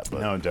lot of that.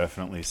 But No,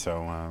 definitely.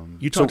 So,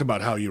 You talked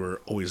about how you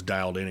were always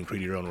dialed in and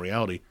created your own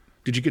reality.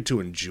 Did you get to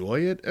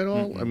enjoy it at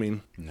all? I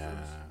mean,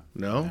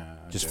 no?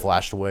 just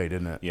flashed away,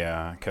 didn't it?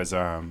 Yeah, because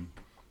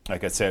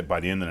like I said, by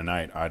the end of the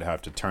night, I'd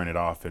have to turn it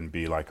off and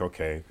be like,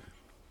 okay,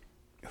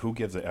 who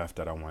gives a F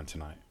that I won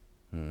tonight?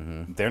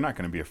 They're not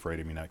going to be afraid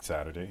of me next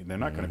Saturday. They're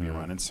not going to be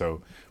running.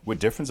 So what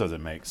difference does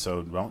it make?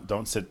 So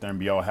don't sit there and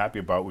be all happy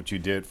about what you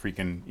did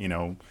freaking, you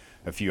know,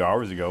 a few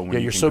hours ago. When Yeah,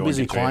 you you're can so go and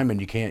busy get your- climbing,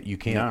 you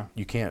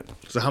can't.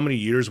 So how many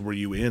years were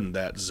you in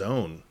that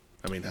zone?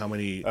 I mean, how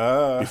many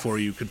before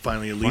you could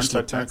finally at least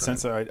look back on it?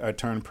 Since I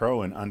turned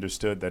pro and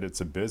understood that it's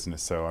a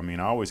business. So, I mean,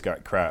 I always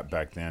got crap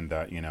back then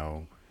that, you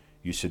know,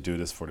 you should do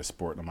this for the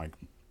sport. And I'm like,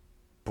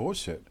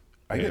 bullshit.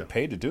 I Yeah. get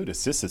paid to do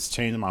this. This has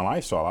changed my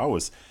lifestyle. I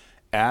was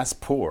ass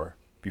poor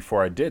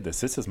before I did this.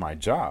 This is my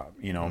job.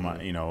 You know,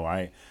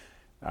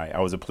 I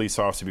was a police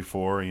officer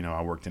before. You know,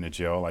 I worked in a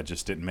jail. I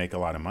just didn't make a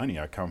lot of money.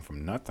 I come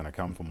from nothing. I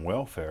come from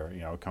welfare.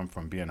 You know, I come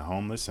from being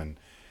homeless and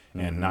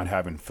not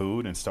having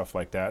food and stuff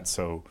like that.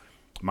 So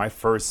my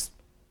first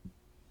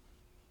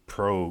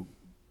pro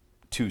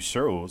 2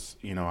 shows,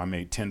 you know, I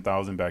made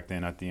 $10,000 back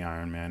then at the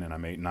Ironman, and I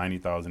made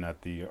 $90,000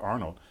 at the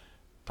Arnold.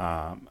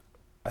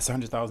 That's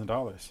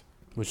 $100,000.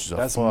 Which is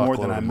that's more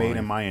than I made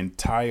in my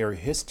entire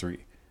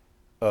history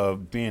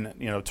of being,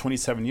 you know,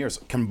 27 years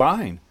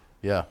combined.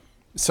 Yeah.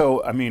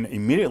 So, I mean,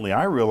 immediately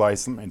I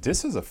realized, man,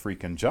 this is a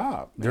freaking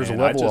job. There's a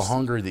level of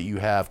hunger that you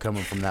have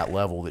coming from that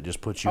level that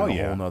just puts you in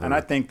a whole nother. And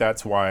I think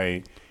that's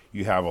why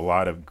you have a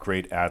lot of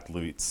great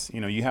athletes. You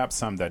know, you have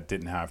some that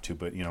didn't have to,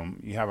 but, you know,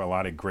 you have a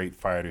lot of great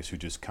fighters who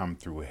just come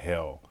through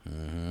hell.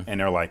 Mm-hmm. And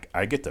they're like,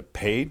 I get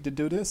paid to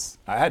do this?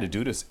 I had to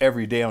do this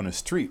every day on the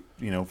street,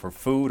 you know, for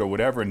food or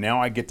whatever. And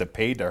now I get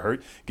paid to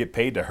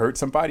hurt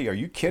somebody? Are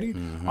you kidding?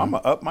 Mm-hmm. I'm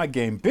going to up my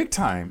game big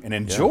time and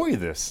enjoy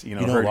this, you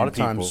know, a lot of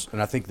times,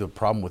 and I think the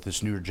problem with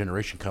this newer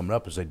generation coming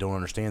up is they don't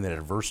understand that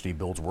adversity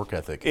builds work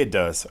ethic. It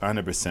does,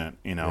 100%.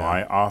 You know,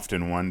 I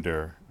often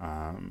wonder,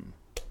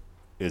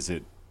 is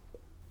it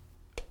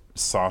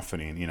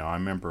softening? You know, I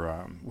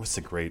remember what's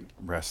the great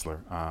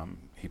wrestler,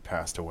 he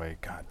passed away,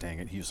 god dang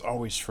it, he was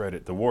always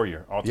shredded, the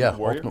Warrior,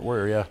 Ultimate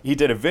Warrior. Yeah, he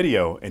did a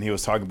video and he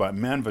was talking about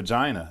men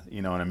vagina,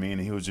 you know what I mean,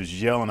 and he was just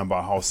yelling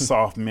about how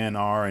soft men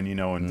are, and you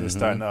know, and this,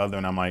 that, and the other.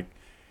 And I'm like,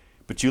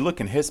 but you look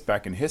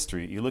back in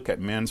history, you look at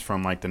men's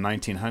from like the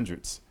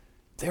 1900s,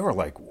 they were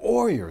like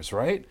warriors,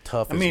 right?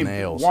 Tough as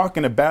nails,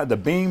 walking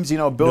the beams, you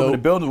know, building the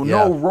building with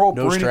no rope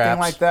or anything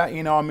like that,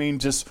 you know. I mean,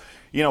 just,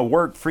 you know,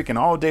 work freaking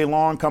all day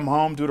long, come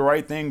home, do the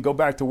right thing, go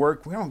back to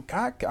work. We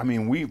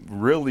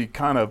really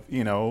kind of,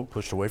 you know,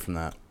 pushed away from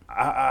that.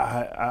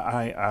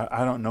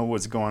 I don't know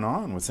what's going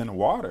on, what's in the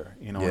water,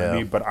 you know what I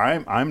mean? But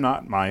I'm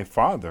not my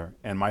father,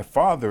 and my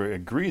father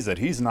agrees that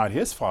he's not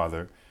his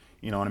father,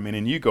 you know what I mean?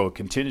 And you go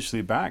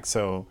continuously back.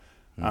 So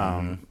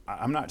I'm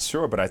not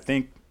sure, but I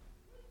think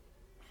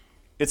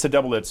it's a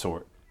double-edged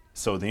sword.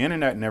 So the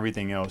internet and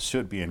everything else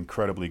should be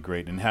incredibly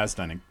great, and has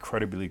done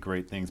incredibly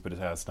great things, but it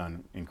has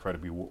done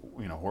incredibly,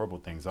 you know, horrible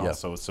things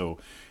also. Yeah. So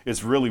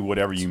it's really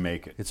whatever you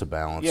make it. It's a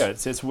balance. Yeah,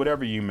 it's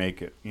whatever you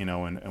make it, you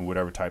know, and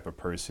whatever type of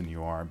person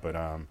you are. But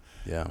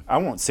I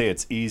won't say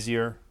it's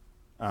easier.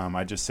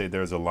 I just say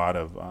there's a lot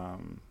of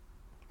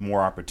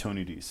more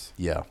opportunities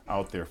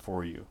out there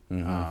for you.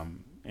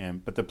 Mm-hmm.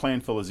 But the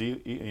playing field is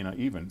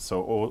even.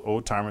 So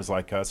old timers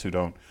like us who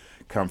don't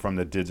come from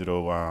the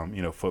digital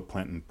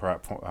footprint and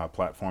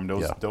platform,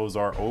 those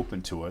are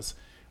open to us.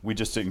 We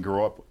just didn't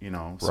grow up, you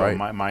know. So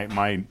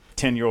my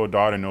 10-year-old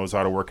daughter knows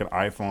how to work an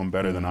iPhone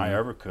better than I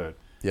ever could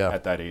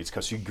at that age,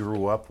 because she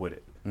grew up with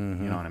it.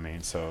 Mm-hmm. You know what I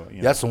mean? So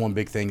that's the one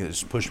big thing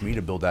that's pushed me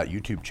to build that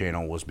YouTube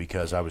channel, was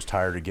because I was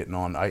tired of getting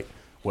on.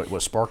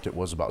 What sparked it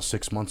was about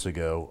 6 months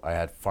ago, I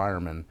had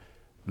firemen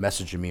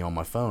messaging me on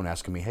my phone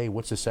asking me, hey,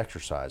 what's this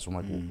exercise? I'm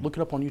like, well, look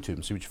it up on YouTube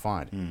and see what you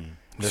find.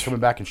 They're coming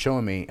back and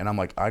showing me, and I'm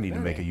like, I need to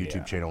make a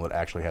YouTube channel that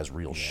actually has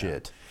real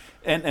shit.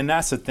 And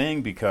that's the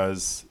thing,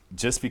 because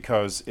just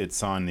because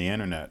it's on the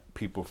internet,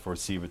 people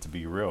perceive it to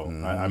be real.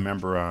 Mm-hmm. I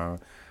remember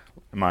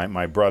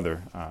my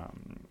brother,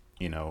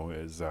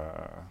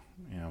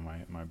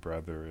 my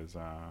brother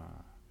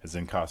is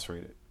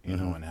incarcerated. You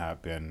know, and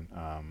have been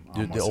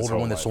the older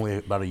one that's only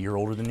about a year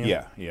older than you?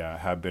 Yeah,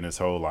 have been his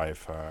whole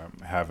life.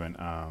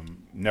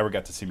 Never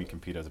got to see me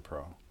compete as a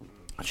pro.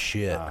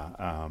 Shit.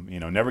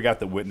 Never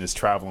got to witness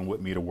traveling with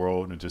me the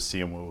world and just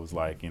seeing what it was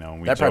like, you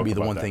know. That'd probably be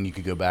the one thing you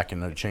could go back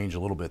and change a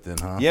little bit then,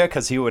 huh? Yeah,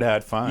 because he would have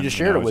had fun. You just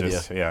shared it with you.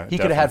 Yeah, he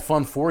could have had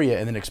fun for you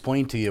and then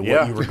explained to you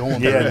what you were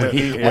going through. What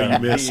you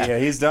missed. Yeah,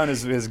 he's done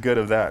his good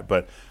of that.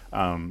 But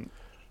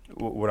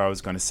what I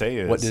was going to say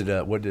is... What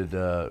did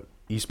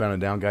Eastbound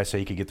and Down guy say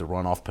he could get the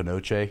run off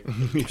Pinoche?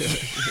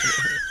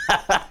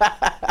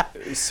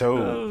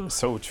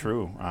 So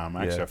true.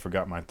 Actually, I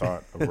forgot my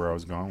thought of where I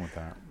was going with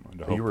that.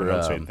 The whole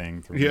Pinoche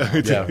thing.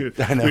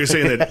 I know. You're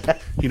saying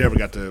that you never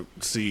got to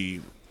see.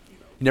 You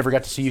never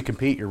got to see you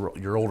compete.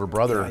 Your older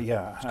brother.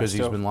 Yeah. Because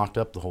he's been locked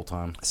up the whole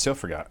time. I still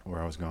forgot where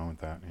I was going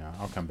with that. Yeah,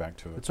 I'll come back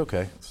to it. It's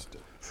okay.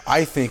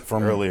 I think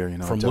from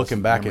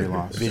looking back at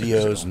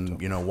videos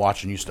and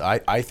watching you,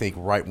 I think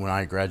right when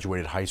I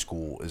graduated high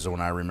school is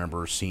when I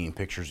remember seeing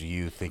pictures of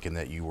you, thinking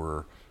that you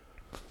were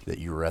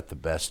at the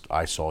best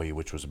I saw you,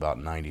 which was about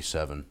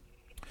 97,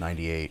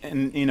 98.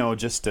 And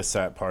just the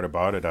sad part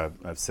about it,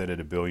 I've said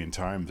it a billion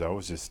times, I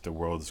was just the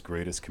world's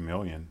greatest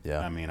chameleon. Yeah.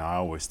 I mean, I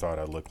always thought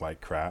I looked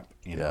like crap.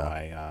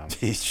 I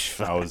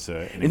was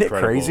an Isn't it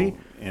crazy?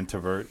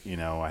 Introvert.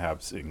 I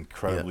have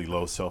incredibly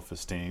low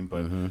self-esteem,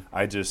 but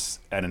I just,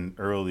 at an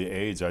early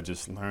age, I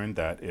just learned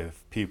that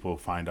if people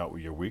find out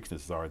what your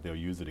weaknesses are, they'll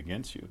use it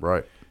against you.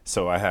 Right.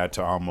 So I had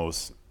to,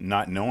 almost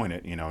not knowing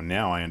it,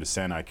 now I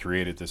understand, I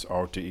created this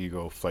alter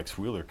ego Flex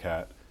Wheeler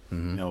cat,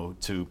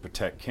 to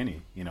protect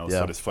Kenny,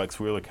 so this Flex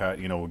Wheeler cat,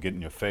 will get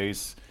in your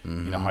face,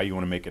 how you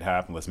want to make it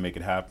happen, let's make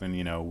it happen,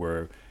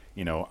 where,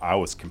 I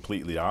was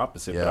completely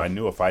opposite, but I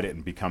knew if I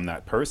didn't become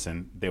that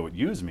person, they would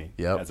use me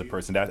as a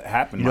person. That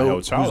happened in my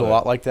whole childhood. Who's a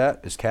lot like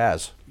that is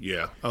Kaz.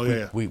 Yeah. Oh,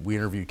 yeah. We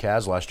interviewed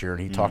Kaz last year,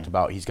 and he talked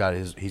about, he's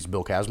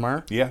Bill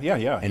Kazmaier.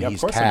 Yeah. And he's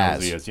of course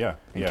Kaz. he is, And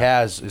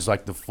Kaz is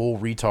like the full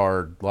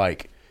retard,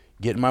 like,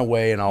 get in my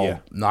way, and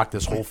I'll knock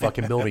this whole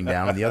fucking building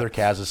down. And the other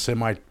Kaz is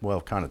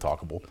kind of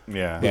talkable.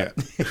 Yeah.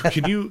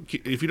 Can you,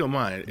 if you don't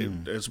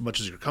mind, as much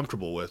as you're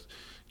comfortable with,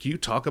 can you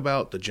talk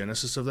about the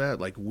genesis of that?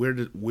 Like, where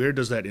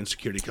does that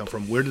insecurity come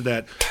from? Where did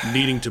that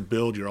needing to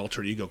build your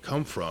alter ego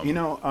come from? You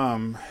know,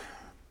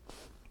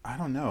 I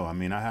don't know. I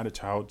mean, I had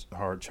a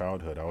hard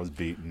childhood. I was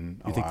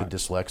beaten. You think the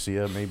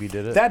dyslexia maybe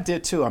did it? That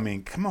did too. I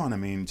mean, come on. I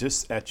mean,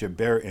 just at your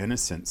bare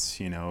innocence,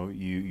 you know,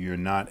 you're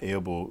not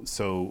able.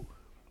 So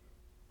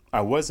I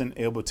wasn't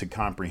able to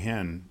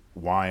comprehend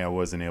why I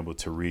wasn't able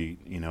to read.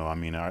 You know, I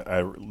mean,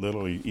 I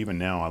literally, even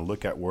now, I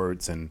look at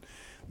words and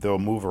they'll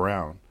move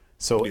around.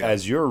 So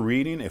as you're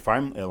reading, if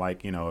I'm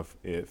like, you know,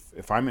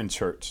 if I'm in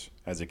church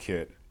as a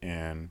kid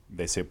and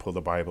they say pull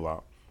the Bible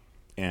out,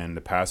 and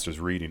the pastor's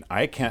reading,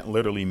 I can't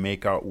literally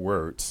make out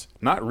words,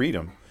 not read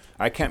them.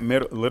 I can't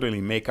literally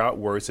make out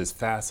words as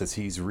fast as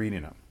he's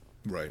reading them.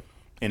 Right.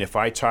 And if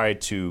I try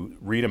to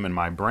read them in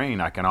my brain,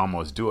 I can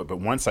almost do it.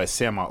 But once I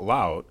say them out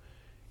loud,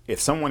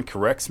 if someone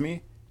corrects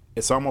me,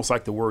 it's almost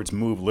like the words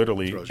move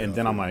literally. And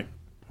then I'm like,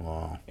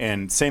 wow.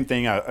 And same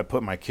thing, I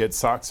put my kids'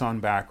 socks on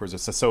backwards.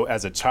 So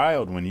as a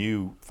child, when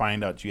you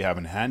find out you have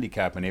a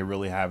handicap and they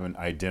really haven't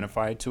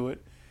identified to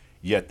it,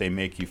 yet they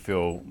make you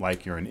feel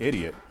like you're an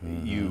idiot,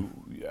 you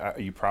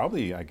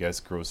probably, I guess,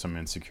 grow some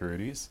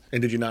insecurities.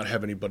 And did you not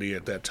have anybody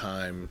at that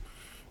time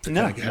to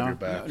have your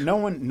back? No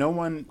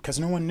one, because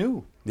no one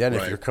knew. Yeah, and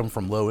if you come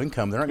from low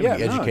income, they're not going to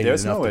be educated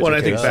there's enough. No well,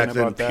 I think back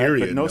then,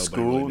 period. But no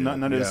school, really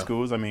none of the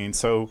schools. I mean,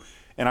 so,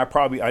 and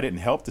I didn't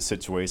help the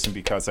situation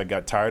because I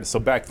got tired. So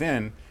back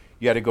then,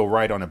 you had to go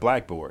write on a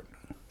blackboard.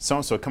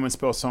 So-and-so, come and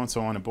spell so-and-so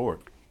on the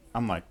board.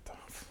 I'm like,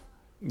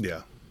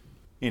 yeah.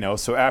 You know,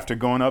 so after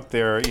going up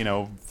there, you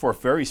know, for a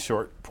very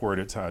short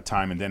period of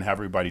time and then have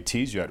everybody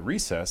tease you at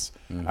recess,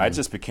 I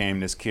just became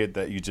this kid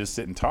that you just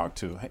didn't talk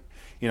to. Hey,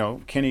 you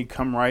know, Kenny,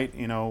 come write,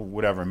 you know,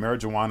 whatever,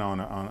 marijuana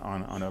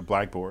on a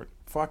blackboard.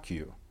 Fuck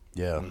you.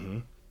 Yeah. Mm-hmm.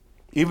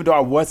 Even though I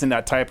wasn't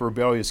that type of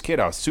rebellious kid,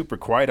 I was super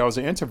quiet. I was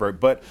an introvert,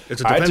 but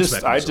I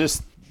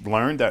just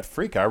learned that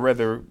I'd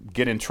rather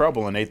get in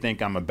trouble and they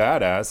think I'm a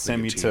badass,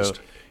 send me to...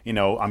 You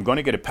know, I'm going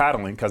to get a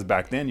paddling because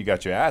back then you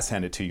got your ass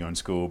handed to you in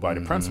school by the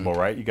principal,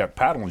 right? You got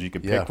paddlings. You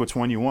could pick which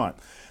one you want.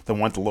 The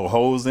one with the little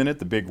holes in it,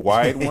 the big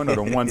wide one, or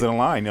the ones in a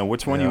line. You know,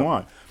 which one you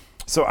want.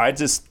 So I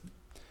just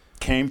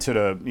came to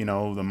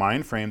the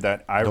mind frame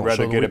that I'd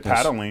rather get a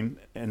paddling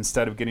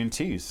instead of getting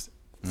teased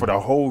for the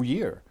whole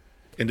year.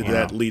 And did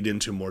that lead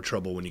into more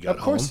trouble when you got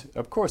home?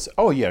 Of course.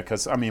 Oh, yeah,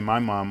 because, I mean, my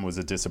mom was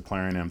a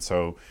disciplinarian,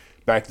 so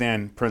back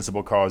then,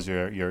 principal calls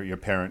your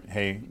parent,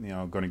 hey, you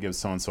know, going to give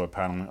so-and-so a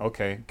paddling.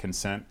 Okay,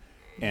 consent.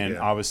 And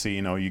obviously,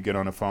 you know, you get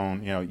on the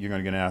phone, you know, you're going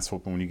to get an ass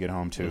whooping when you get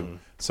home, too.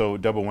 So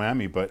double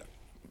whammy, but,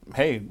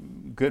 hey,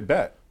 good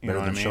bet. You know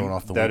what I mean? Showing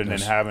off the Better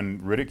weakness. than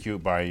having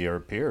ridiculed by your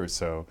peers.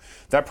 So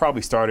that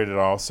probably started it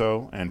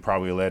also and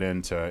probably led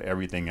into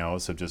everything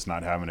else of just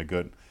not having a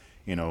good,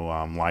 you know,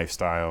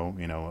 lifestyle,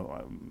 you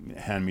know,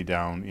 hand me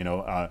down, you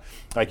know,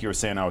 like you were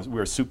saying, we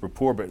were super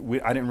poor, but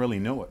I didn't really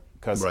know it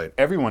because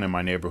everyone in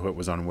my neighborhood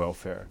was on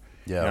welfare.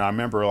 Yeah. And I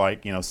remember,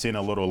 like, you know, seeing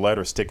a little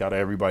letter stick out of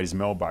everybody's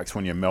mailbox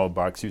when your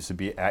mailbox used to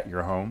be at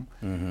your home.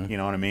 You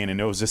know what I mean? And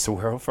it was just a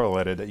welfare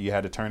letter that you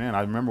had to turn in.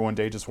 I remember one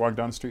day just walking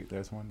down the street.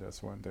 There's one.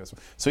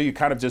 So you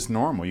kind of just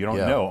normal. You don't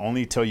know.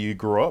 Only until you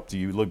grow up do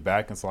you look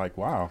back and it's like,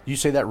 wow. You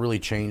say that really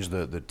changed,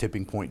 the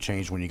tipping point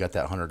changed when you got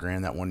that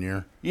 $100,000 that one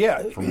year?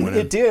 Yeah,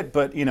 it did.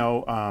 But, you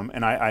know,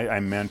 and I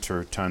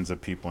mentor tons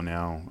of people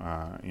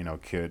now, you know,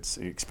 kids,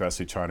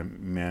 especially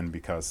men,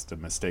 because the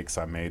mistakes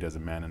I made as a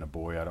man and a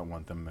boy, I don't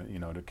want them, you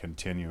know, to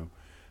continue.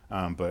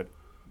 But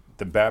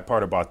the bad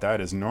part about that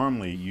is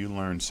normally you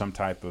learn some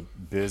type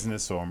of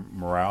business or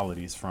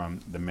moralities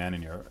from the men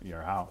in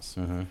your house.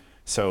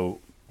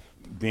 So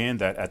being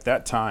that at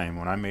that time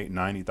when I made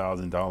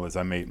 $90,000,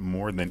 I made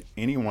more than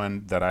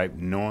anyone that I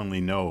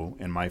knowingly know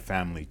in my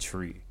family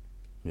tree.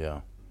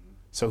 Yeah.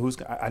 So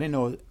I didn't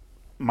know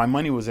my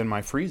money was in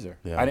my freezer.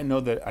 Yeah. I didn't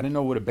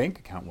know what a bank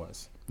account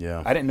was.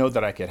 Yeah. I didn't know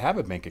that I could have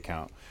a bank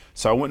account.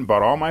 So I went and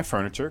bought all my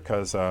furniture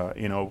because,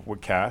 you know,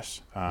 with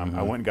cash.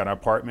 I went and got an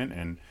apartment,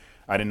 and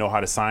I didn't know how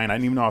to sign. I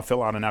didn't even know how to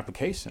fill out an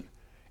application.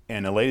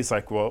 And the lady's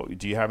like, well,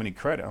 do you have any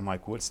credit? I'm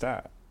like, what's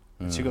that?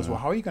 And she goes, well,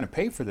 how are you going to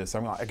pay for this?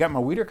 I'm like, I got my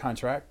Weeder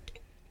contract,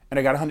 and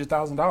I got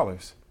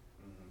 $100,000.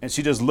 And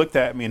she just looked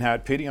at me and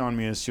had pity on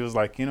me, and she was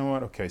like, you know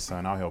what? Okay,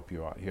 son, I'll help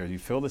you out. Here, you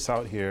fill this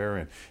out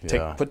here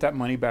and put that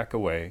money back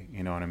away.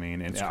 You know what I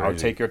mean? And I'll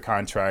take your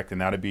contract,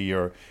 and that'll be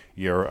your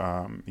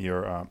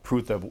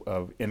proof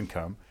of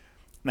income.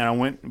 And I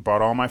went and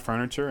bought all my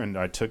furniture, and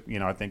I took, you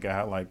know, I think I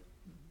had like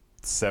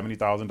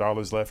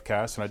 $70,000 left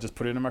cash, and I just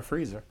put it in my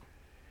freezer.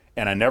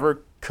 And I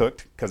never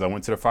cooked because I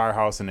went to the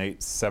firehouse and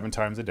ate 7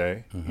 times a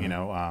day. You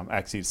know,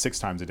 actually 6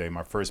 times a day.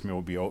 My first meal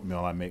would be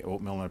oatmeal. I made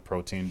oatmeal and a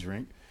protein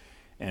drink.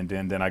 And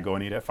then I go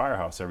and eat at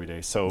Firehouse every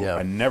day. So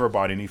I never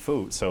bought any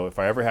food. So if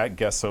I ever had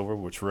guests over,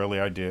 which rarely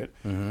I did,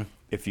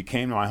 if you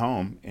came to my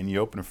home and you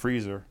open a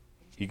freezer,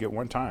 you get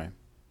one time.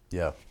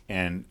 Yeah.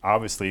 And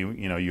obviously,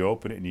 you know, you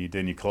open it and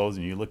then you close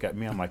and you look at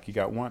me. I'm like, you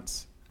got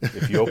once.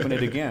 If you open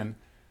it again,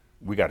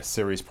 we got a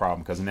serious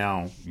problem because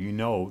now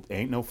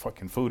ain't no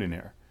fucking food in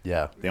there.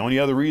 Yeah. The only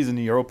other reason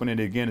you're opening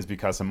it again is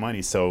because of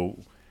money. So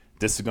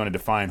this is going to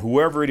define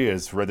whoever it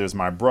is, whether it's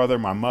my brother,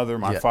 my mother,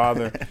 my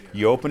father.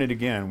 You open it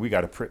again, we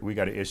got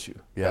an issue.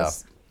 Yeah.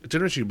 It's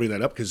interesting you bring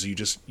that up because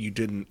you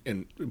didn't,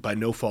 and by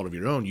no fault of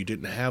your own, you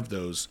didn't have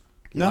those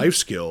life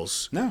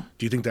skills. No.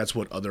 Do you think that's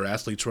what other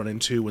athletes run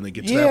into when they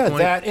get to that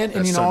point? Yeah, that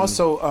and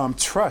also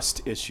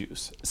trust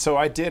issues. So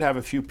I did have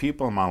a few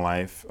people in my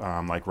life,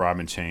 like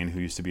Robin Chain,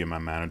 who used to be my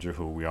manager,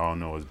 who we all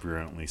know is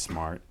brilliantly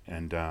smart,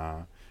 and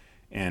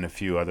a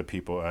few other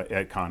people,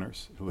 Ed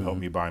Connors, who helped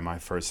me buy my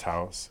first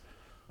house.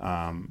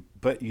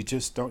 But you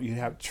just you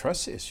have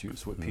trust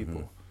issues with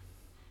people.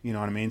 You know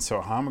what I mean?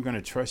 So how am I going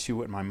to trust you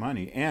with my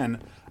money? And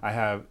I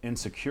have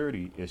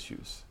insecurity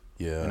issues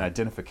and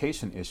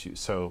identification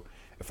issues. So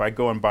if I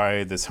go and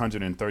buy this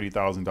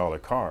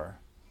 $130,000 car,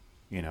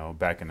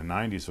 back in the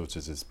 90s, which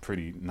is this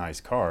pretty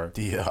nice car,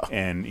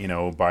 and,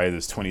 buy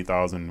this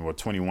 $20,000 or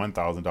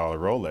 $21,000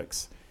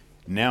 Rolex,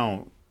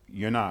 now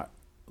you're not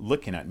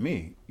looking at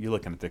me. You're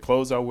looking at the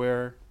clothes I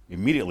wear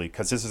immediately,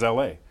 because this is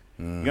LA.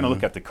 You're going to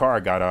look at the car I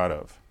got out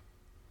of.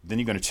 Then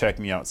you're going to check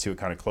me out, see what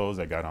kind of clothes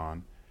I got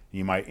on.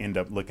 You might end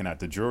up looking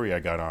at the jewelry I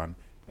got on,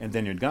 and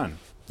then you're done.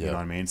 You know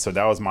what I mean? So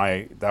that was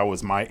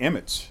my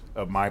image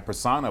of my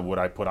persona, what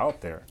I put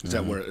out there. Is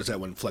that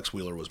when Flex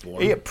Wheeler was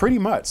born? Yeah, pretty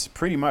much.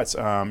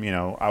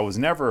 I was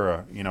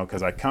never,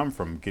 because I come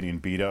from getting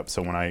beat up.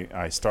 So when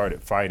I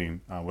started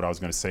fighting, what I was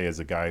going to say is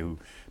a guy who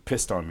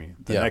pissed on me.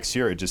 The next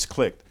year, it just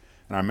clicked.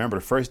 And I remember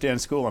the first day in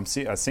school, I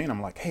seen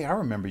him, like, hey, I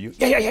remember you.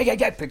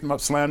 Yeah. Picked him up,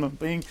 slammed him,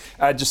 bing.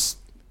 I just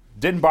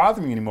didn't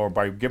bother me anymore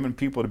by giving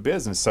people the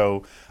business.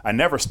 So I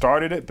never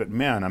started it, but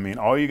man, I mean,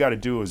 all you got to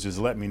do is just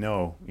let me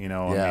know, I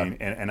mean,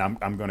 and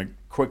I'm going to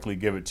quickly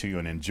give it to you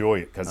and enjoy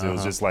it, because it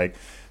was just like,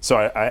 so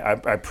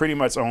I pretty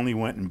much only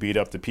went and beat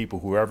up the people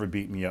who ever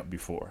beat me up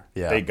before.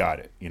 They got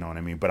it, you know what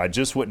I mean? But I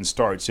just wouldn't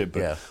start shit,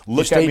 but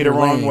look at me the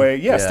wrong way.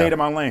 Stayed in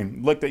my lane.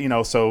 Looked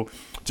at, so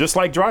just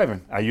like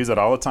driving, I use it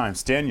all the time.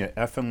 Stay in your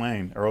effing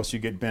lane or else you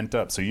get bent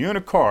up. So you're in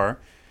a car,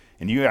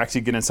 and you actually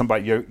get in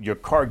somebody, your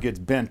car gets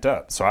bent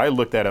up. So I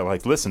looked at it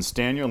like, listen,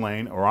 stay in your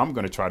lane or I'm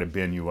going to try to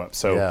bend you up.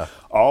 So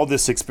all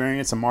this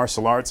experience in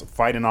martial arts,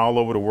 fighting all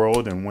over the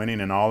world and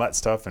winning and all that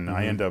stuff, and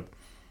I end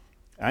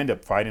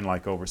up fighting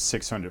like over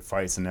 600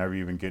 fights and never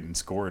even getting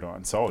scored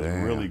on. So it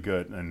was really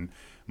good. And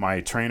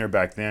my trainer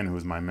back then, who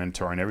was my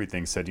mentor and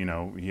everything, said, he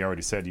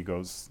already said, he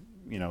goes,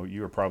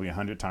 you were probably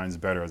 100 times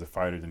better as a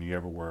fighter than you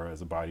ever were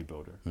as a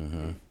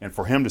bodybuilder. And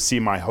for him to see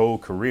my whole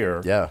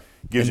career,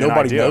 gives you an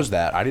idea. Nobody knows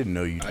that. I didn't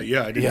know you. I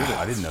didn't either.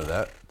 I didn't know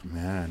that.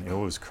 Man, it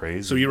was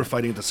crazy. So you were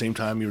fighting at the same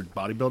time you were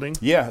bodybuilding?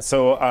 Yeah.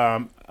 So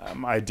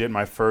I did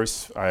my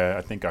first.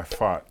 I think I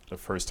fought the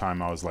first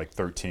time I was like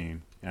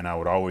 13, and I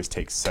would always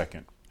take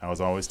second.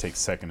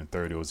 And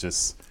third. It was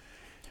just.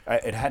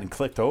 It hadn't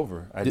clicked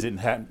over.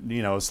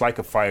 It's like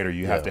a fighter.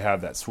 You have to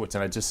have that switch.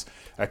 And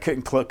I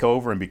couldn't click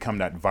over and become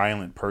that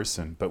violent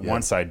person. But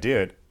once I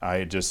did,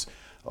 I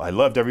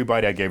loved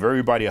everybody. I gave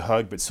everybody a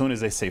hug. But as soon as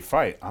they say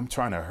fight, I'm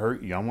trying to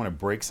hurt you. I want to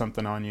break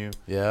something on you.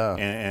 Yeah.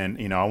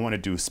 And I want to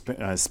do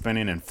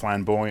spinning and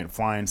flamboyant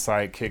flying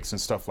side kicks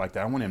and stuff like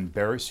that. I want to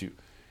embarrass you.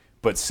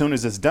 But as soon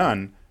as it's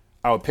done,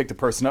 I would pick the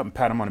person up and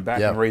pat them on the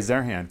back and raise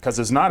their hand, because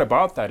it's not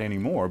about that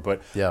anymore.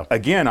 But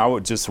again, I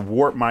would just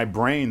warp my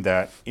brain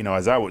that,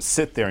 as I would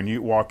sit there and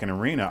you walk in an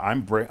arena,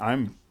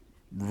 I'm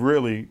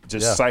really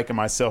just psyching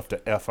myself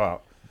to F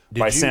out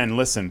by saying,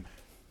 listen,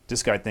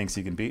 this guy thinks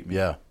he can beat me.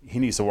 Yeah. He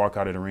needs to walk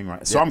out of the ring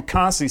right. So I'm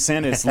constantly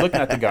saying this, looking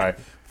at the guy.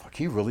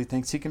 He really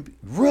thinks he can be.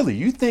 Really?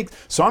 You think?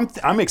 So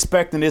I'm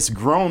expecting this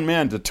grown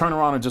man to turn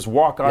around and just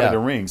walk out of the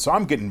ring. So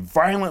I'm getting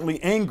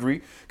violently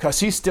angry because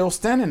he's still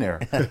standing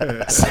there.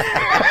 Now,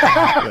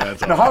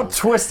 how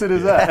twisted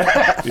is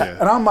that?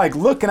 And I'm like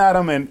looking at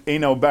him,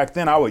 and back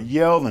then I would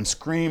yell and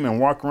scream and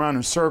walk around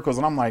in circles,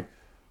 and I'm like,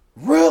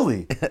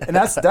 really? And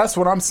that's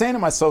what I'm saying to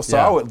myself. So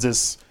I would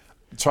just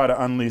try to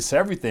unleash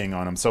everything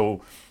on him.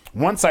 So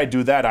once I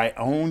do that, I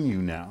own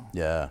you now.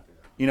 Yeah.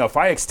 If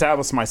I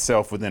establish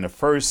myself within the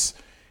first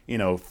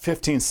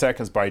 15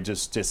 seconds by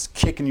just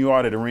kicking you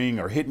out of the ring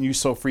or hitting you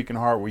so freaking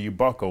hard where you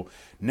buckle,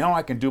 now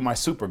I can do my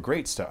super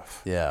great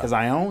stuff. Yeah. Because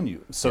I own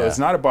you. So it's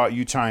not about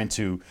you trying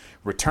to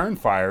return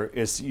fire.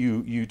 It's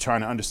you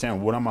trying to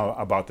understand what I'm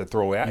about to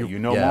throw at you. You're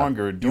no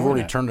longer doing You've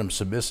already that. turned them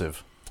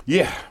submissive.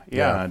 Yeah.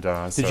 And,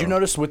 Did you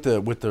notice with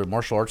the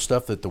martial arts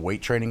stuff that the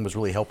weight training was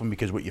really helping?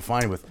 Because what you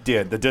find with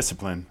the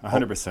discipline,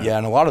 100%. Yeah,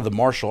 and a lot of the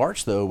martial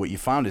arts though, what you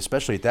found,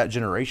 especially at that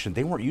generation,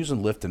 they weren't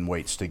using lifting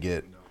weights to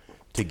get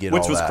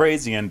which was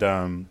crazy.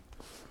 And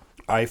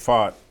I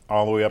fought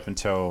all the way up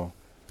until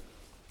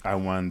I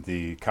won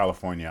the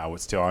California.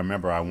 I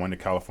remember I won the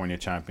California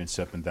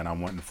championship, and then I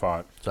went and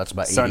fought. So that's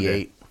about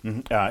 88?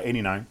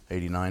 89.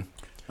 89.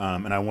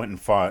 And I went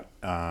and fought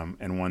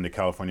and won the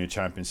California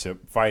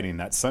championship fighting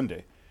that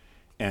Sunday.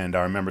 And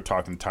I remember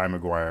talking to Ty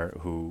McGuire,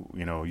 who,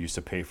 used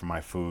to pay for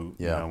my food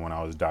when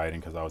I was dieting,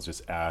 because I was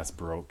just ass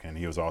broke. And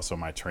he was also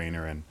my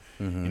trainer. And,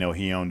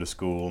 he owned a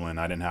school, and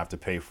I didn't have to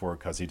pay for it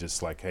because he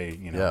just like, hey,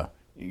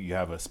 you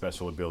have a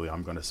special ability.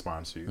 I'm going to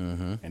sponsor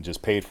you. And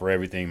just paid for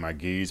everything, my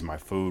gis, my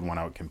food. When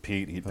I would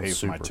compete, he'd pay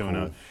for my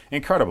tuna. Cool.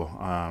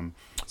 Incredible.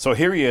 So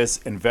here he is,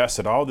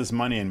 invested all this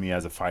money in me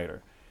as a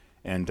fighter.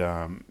 And,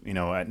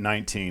 at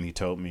 19, he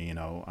told me, in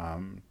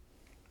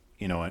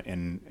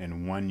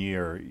 1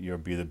 year, you'll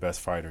be the best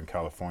fighter in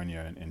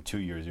California. And in 2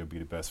 years, you'll be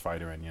the best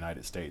fighter in the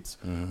United States.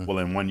 Well,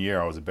 in 1 year,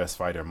 I was the best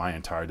fighter in my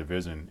entire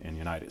division in the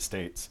United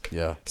States.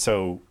 Yeah.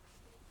 So,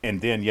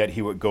 and then yet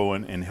he would go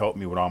in and help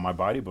me with all my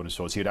bodybuilding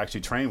shows. He would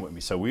actually train with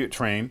me. So we would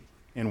train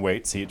in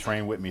weights. He'd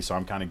train with me. So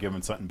I'm kind of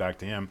giving something back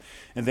to him.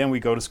 And then we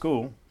go to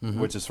school,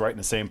 which is right in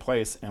the same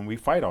place. And we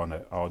fight all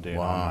day and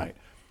all night.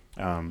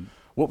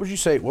 What would you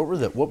say? What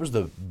was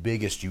the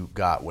biggest you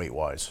got weight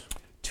wise?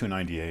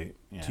 298.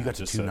 Yeah, So you got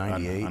to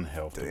 298.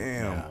 Unhealthy.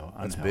 Damn,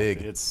 that's unhealthy. big.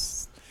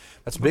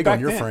 That's big on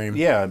your frame.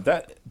 Yeah,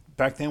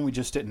 back then we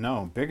just didn't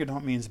know. Bigger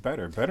don't means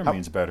better. Better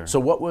means better. So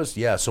what was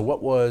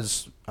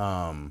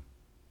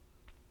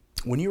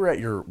when you were at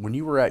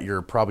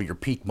your probably your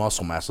peak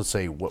muscle mass? Let's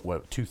say what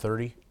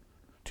 230,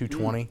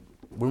 220.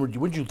 When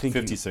did you think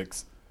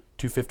 56.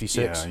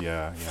 256?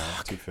 Yeah,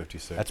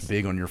 256. That's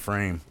big on your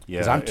frame. Yeah,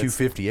 because I'm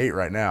 258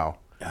 right now.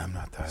 I'm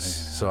not that.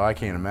 So I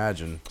can't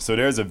imagine. So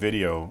there's a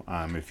video.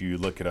 If you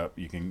look it up,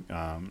 you can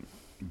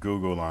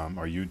Google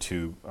or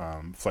YouTube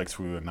Flex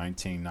Wheeler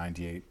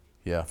 1998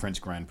 French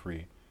Grand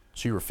Prix.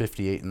 So you were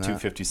 58 in that?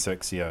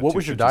 256, yeah. What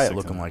was your diet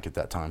looking like at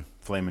that time?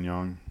 Filet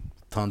mignon.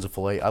 Tons of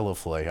filet. I love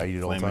filet. I eat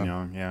it all the time. Filet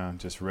mignon, yeah.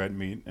 Just red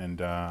meat.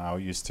 And I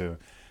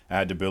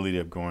had the ability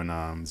of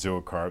going zero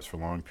carbs for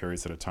long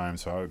periods at a time.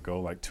 So I would go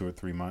like 2 or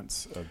 3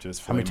 months of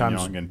just filet mignon. How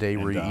many times a day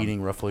were you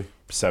eating roughly?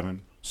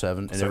 7.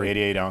 7. And so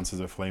 88 ounces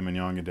of filet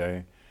mignon a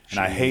day. And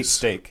I hate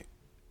steak.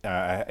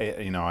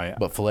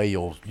 But filet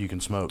you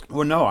can smoke.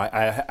 Well, no,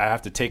 I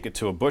have to take it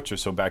to a butcher.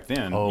 So back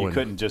then you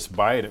couldn't just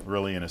buy it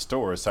really in a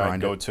store. So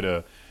I'd go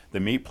to the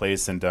meat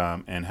place and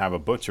have a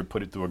butcher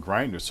put it through a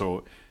grinder.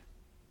 So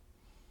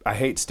I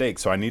hate steak,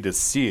 so I need to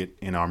see it.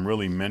 I'm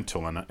really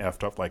mental and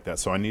effed up like that.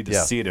 So I need to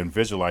see it and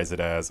visualize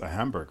it as a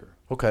hamburger.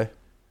 Okay.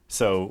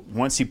 So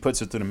once he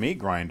puts it through the meat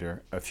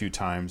grinder a few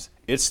times,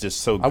 it's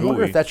just so gooey. I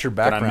wonder if that's your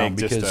background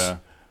because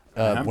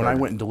when I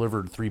went and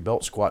delivered 3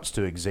 belt squats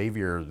to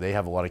Xavier, they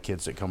have a lot of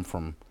kids that come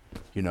from,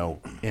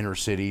 inner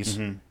cities,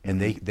 and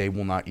they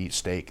will not eat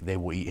steak. They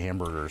will eat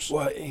hamburgers.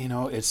 Well,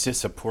 it's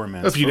just a poor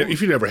man's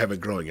if you never have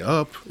it growing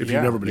up, if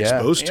you've never been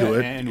exposed to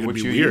it, and it'd what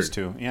be you're weird. used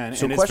to. Yeah, and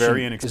So it's question,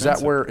 very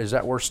inexpensive. is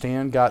that where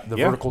Stan got the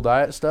vertical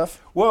diet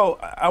stuff? Well,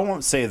 I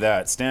won't say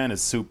that. Stan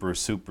is super,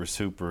 super,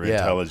 super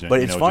intelligent.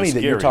 But it's funny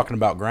that you're scary. talking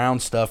about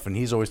ground stuff, and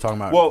he's always talking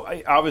about. Well,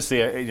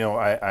 obviously,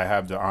 I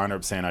have the honor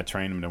of saying I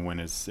trained him to win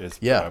his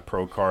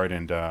pro card,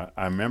 and I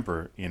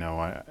remember,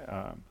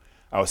 I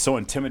was so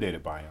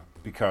intimidated by him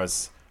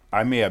because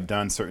I may have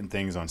done certain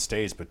things on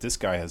stage, but this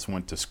guy has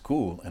went to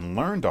school and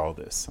learned all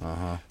this.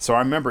 So I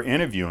remember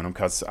interviewing him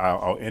because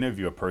I'll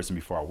interview a person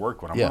before I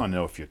work with him. I want to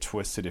know if you're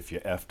twisted, if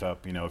you're effed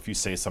up. If you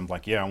say something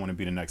like, I want to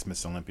be the next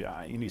Miss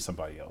Olympia, you need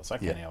somebody else. I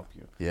can't help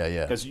you.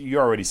 Yeah. Because you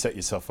already set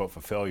yourself up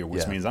for failure,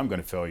 which means I'm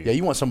going to fail you. Yeah,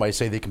 you want somebody to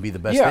say they can be the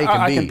best they can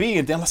be. I can be,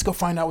 and then let's go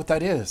find out what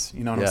that is.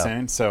 You know what I'm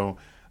saying? So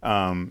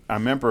I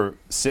remember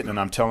sitting and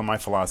I'm telling my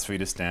philosophy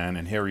to Stan,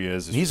 and here he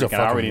is. He's a fucking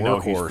I already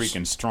know workhorse. he's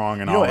freaking strong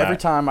and all that. Every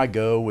time I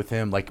go with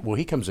him,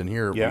 he comes in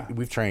here. Yeah.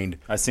 We've trained.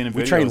 I've seen him.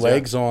 We trained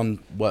legs on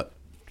what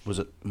was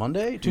it?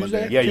 Monday,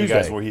 Tuesday? Yeah, Tuesday. You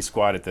guys where he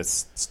squatted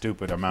this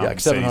stupid amount. Like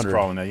 700. He's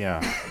crawling it,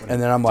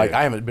 And then I'm like,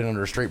 I haven't been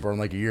under a straight bar in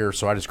like a year,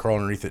 so I just crawl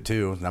underneath it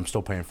too, and I'm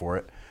still paying for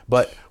it.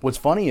 But what's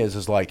funny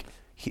is like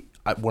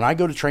when I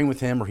go to train with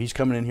him, or he's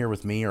coming in here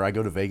with me, or I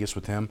go to Vegas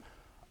with him,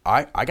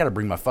 I got to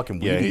bring my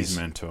fucking Wheaties. Yeah, he's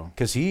mental.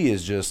 Because he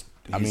is just.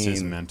 He's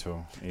just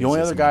mental. The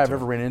only other guy I've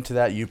ever ran into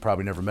that, you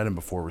probably never met him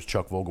before, was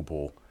Chuck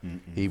Vogelpohl.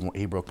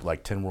 He broke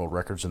like 10 world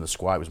records in the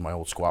squat. He was my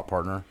old squat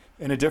partner.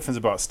 And the difference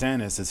about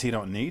Stan is he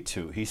don't need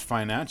to. He's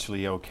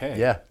financially okay.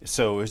 Yeah.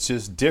 So it's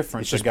just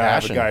different It's just have a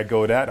passion. guy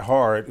go that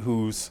hard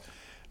who's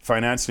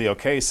financially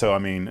okay. So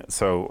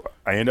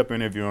I end up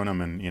interviewing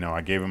him, and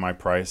I gave him my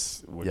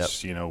price,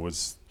 which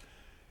was.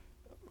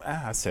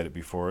 I said it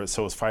before.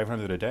 So it was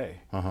 $500 a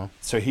day.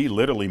 So he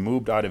literally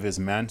moved out of his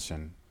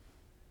mansion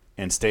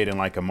and stayed in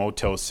like a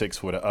Motel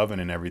 6 with an oven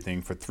and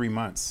everything for 3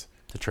 months.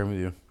 To train with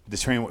you. To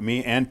train with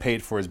me, and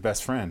paid for his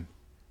best friend.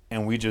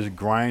 And we just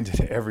grinded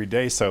every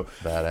day. So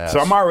Badass. So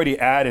I'm already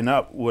adding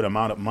up what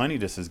amount of money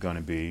this is going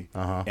to be.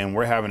 And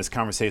we're having this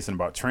conversation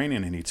about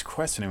training, and he's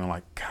questioning me. I'm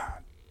like,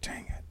 God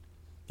dang it.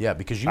 Yeah,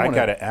 because I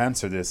got to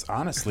answer this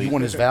honestly. You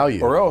want his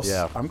value. Or else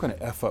I'm going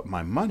to F up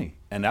my money.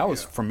 And that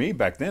was, for me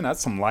back then,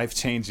 that's some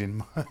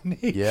life-changing money.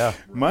 Yeah.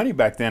 Money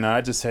back then. And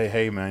I just say,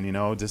 hey, man,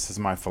 this is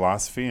my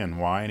philosophy and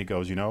why. And he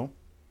goes, and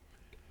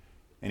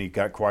he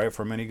got quiet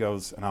for a minute. He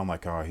goes, and I'm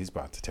like, oh, he's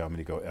about to tell me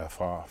to go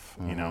F off,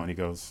 and he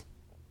goes,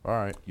 all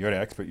right, you're the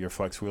expert. You're a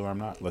flex wheeler. I'm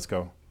not. Let's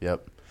go.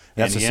 Yep.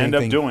 And he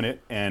ended up doing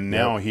it, and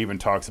now he even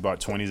talks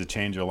about 20s to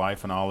change your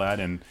life and all that.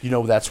 And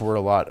that's where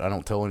a lot. I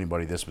don't tell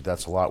anybody this, but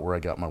that's a lot where I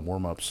got my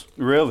warm ups.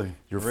 Really,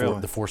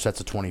 The 4 sets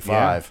of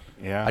 25.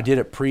 Yeah. I did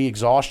it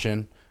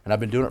pre-exhaustion. And I've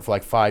been doing it for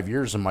like 5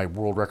 years, and my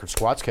world record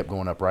squats kept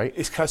going up, right?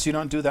 It's because you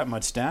don't do that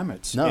much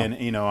damage. No. And,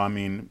 you know, I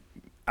mean,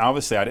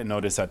 obviously I didn't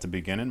notice at the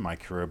beginning of my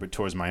career, but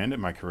towards my end of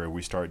my career,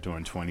 we started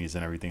doing 20s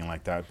and everything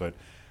like that. But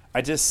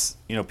I just,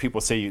 you know,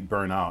 people say you'd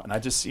burn out. And I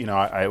just, you know,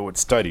 I would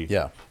study.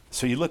 Yeah.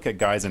 So you look at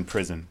guys in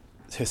prison,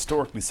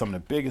 historically some of the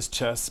biggest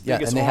chests, Yeah,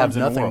 biggest and they arms have in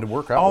the nothing world. to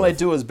work out All with. they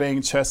do is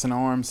bang chest and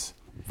arms.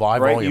 High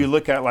Right? volume. You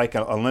look at like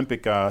an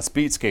Olympic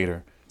speed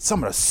skater,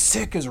 some of the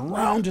sickest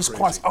roundest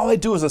squats. All they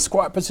do is a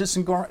squat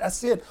position going,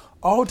 that's it,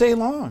 all day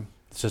long.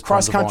 It's just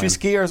Cross tons of country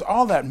volume. skiers,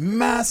 all that,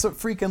 massive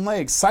freaking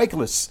legs.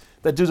 Cyclists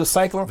that do the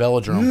cycling,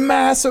 Velodrome.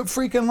 massive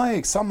freaking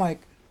legs. So I'm like,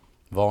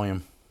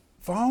 Volume.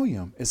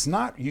 volume. It's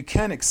not, you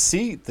can't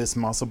exceed this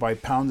muscle by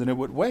pounding it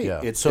with weight.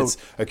 Yeah. It's, So- it's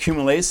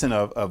accumulation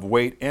of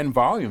weight and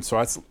volume. So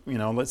that's, you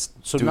know, let's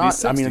So do not, these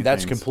 60 I mean,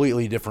 that's things.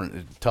 completely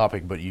different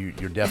topic, but you're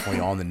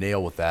definitely on the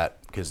nail with that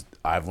because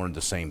I've learned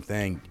the same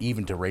thing,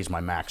 even to raise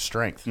my max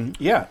strength.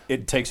 Yeah,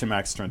 it takes your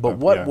max strength But up,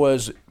 what yeah.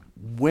 was,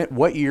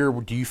 what year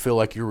do you feel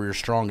like you were your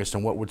strongest,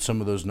 and what would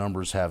some of those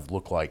numbers have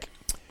looked like?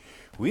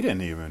 We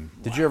didn't even.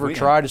 Did you ever we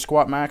try to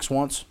squat max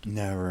once? didn't-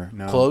 Never.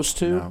 No. Close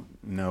to? No,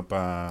 nope. Could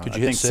I you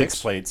hit think 6?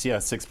 6 plates. Yeah,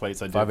 6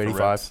 plates. I did 585?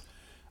 for reps.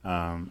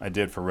 I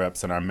did for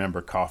reps, and I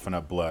remember coughing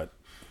up blood.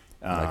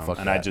 Like, fuck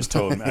And I that. just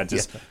told him,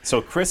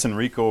 so Chris and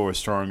Rico were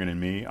stronger than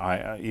me.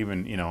 I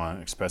even, you know,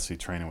 especially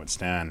training with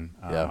Stan,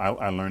 Yeah.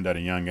 I learned at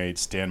a young age,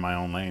 stay in my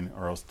own lane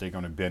or else they're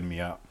going to bend me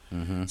up.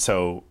 Mm-hmm.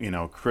 So, you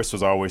know, Chris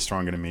was always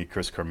stronger than me,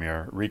 Chris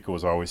Cormier. Rico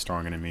was always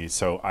stronger than me.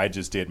 So I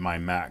just did my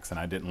max and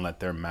I didn't let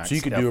their max So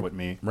you could F do with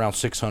me. around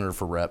 600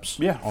 for reps.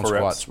 Yeah, on for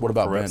squats. reps. What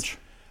about For reps.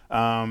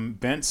 bench?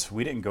 Bench,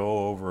 we didn't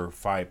go over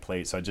 5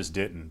 plates. I just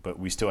didn't, but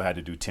we still had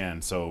to do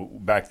 10. So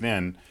back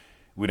then,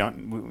 we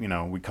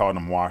called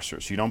them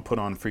washers. You don't put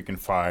on freaking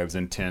 5s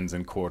and 10s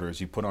and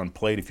quarters. You put on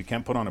plate. If you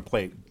can't put on a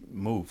plate,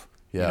 move.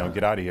 Yeah. You know,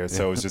 get out of here.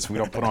 So it's just we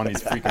don't put on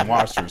these freaking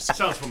washers.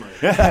 Sounds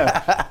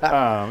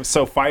familiar.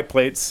 So 5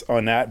 plates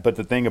on that. But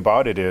the thing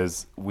about it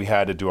is we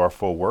had to do our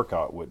full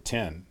workout with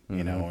 10,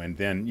 you know, and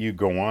then you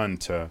go on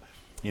to,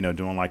 you know,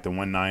 doing like the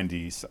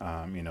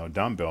 190s, you know,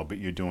 dumbbell, but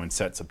you're doing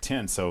sets of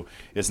 10. So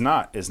it's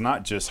not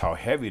just how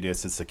heavy it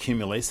is, it's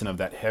accumulation of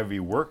that heavy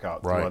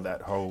workout throughout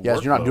that whole Yeah,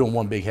 so you're not workload. doing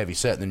one big heavy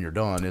set and then you're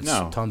done. It's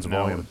tons of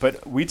volume.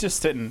 But we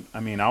just didn't,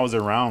 I mean, I was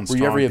around Were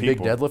strong you ever a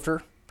people. big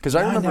deadlifter? Because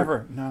I No,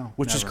 remember, no,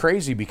 which is never.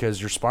 crazy because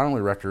your spinal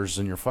erectors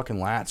and your fucking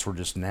lats were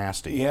just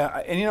nasty. Yeah,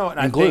 and you know, and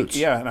And I think, glutes.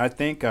 yeah, and I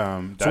think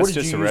that's what did just you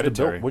use to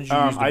hereditary. build- what did you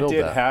use to I build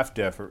did that? half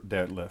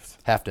deadlift.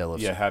 Half deadlifts.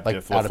 Yeah, half like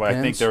deadlift. out of I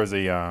think pins? there was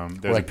a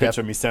there's like a picture pep-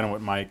 of me standing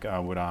with Mike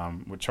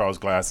with Charles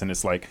Glass, and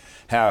it's like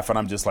half, and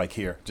I'm just like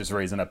here, just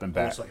raising up and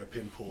back. It's like a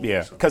pin pull. Yeah,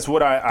 or something. because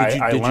what I Did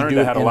you learned, do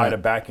I it had a in lot a-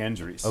 of back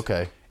injuries.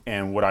 Okay.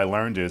 And what I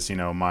learned is, you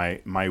know,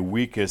 my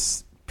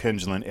weakest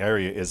pendulum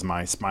area is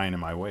my spine and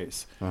my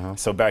waist.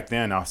 So back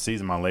then, off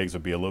season, my legs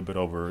would be a little bit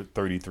over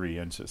 33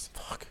 inches.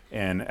 Fuck.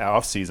 And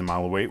off season,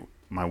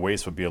 my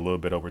waist would be a little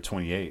bit over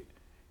 28.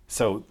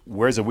 So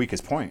where's the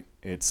weakest point?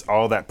 It's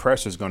all that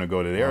pressure is going to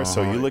go to there.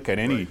 So you look at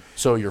any.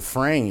 So your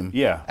frame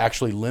Yeah.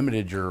 actually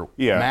limited your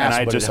Yeah, and mass,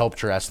 I but just- it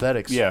helped your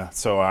aesthetics. Yeah,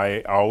 so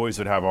I always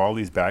would have all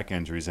these back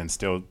injuries, and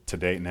still to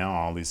date now,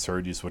 all these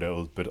surgeries with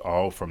those, but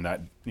all from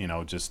that, you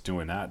know, just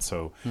doing that.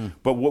 So,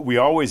 but what we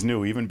always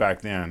knew, even back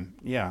then,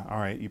 yeah, all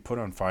right, you put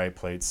on 5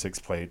 plates, 6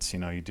 plates, you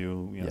know, you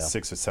do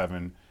 6 or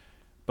 7,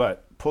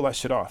 but pull that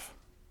shit off.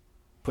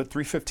 Put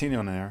 315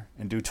 on there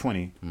and do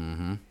 20.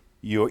 Mm-hmm.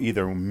 You'll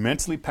either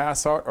mentally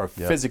pass out or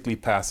physically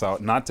pass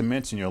out. Not to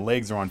mention your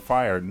legs are on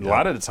fire. A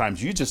lot of the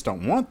times you just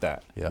don't want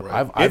that. Yeah.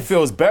 Right. It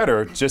feels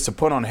better just to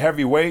put on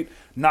heavy weight,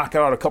 knock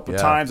it out a couple of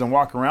Yeah. times and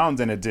walk around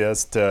than it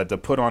does to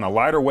put on a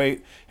lighter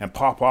weight and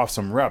pop off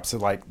some reps. So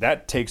like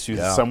that takes you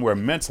Yeah. somewhere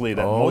mentally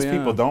that Oh, most yeah.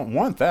 people don't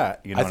want that.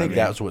 You know I think what I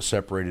mean? that's what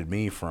separated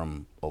me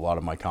from a lot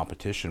of my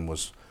competition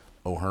was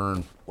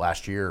O'Hearn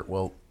last year.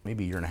 Well,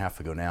 maybe a year and a half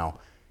ago now.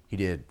 He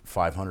did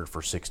 500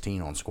 for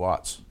 16 on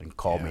squats and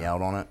called me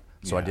out on it.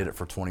 So I Yeah. did it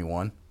for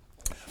 21.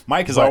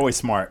 Mike is but- always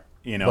smart.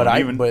 You know,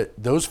 But but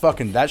those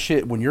fucking that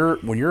shit when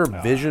your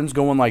vision's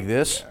going like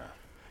this,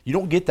 you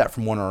don't get that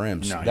from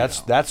 1RMs. No, you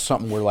don't. That's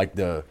something where like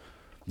the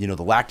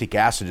lactic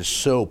acid is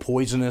so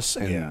poisonous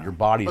and Yeah. your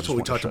body That's just what we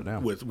wants to talked shut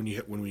down. with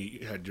when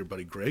we had your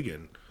buddy Greg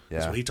in.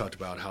 That's Yeah. when he talked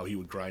about how he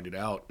would grind it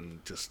out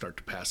and just start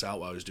to pass out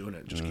while he was doing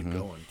it and just keep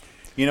going.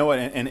 You know what?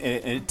 And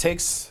it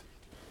takes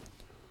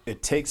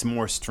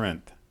more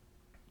strength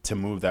to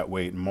move that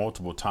weight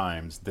multiple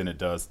times than it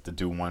does to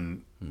do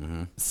one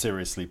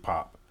seriously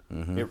pop.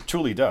 It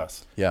truly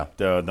does. Yeah.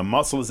 The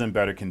muscle is in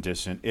better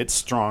condition. It's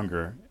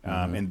stronger,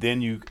 and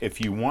then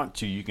if you want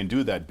to, you can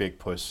do that big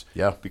push.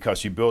 Yeah.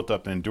 Because you built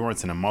up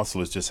endurance, and the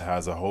muscle just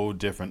has a whole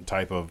different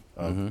type of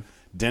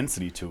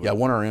density to it. Yeah,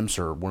 1RMs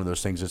are one of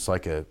those things. It's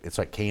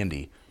like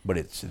candy, but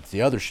it's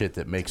the other shit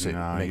that makes it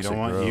No, makes you don't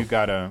it want. grow. You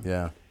gotta.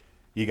 Yeah.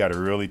 You gotta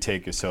really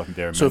take yourself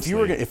there. So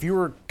mentally. if you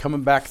were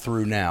coming back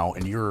through now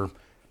and you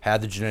had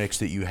the genetics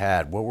that you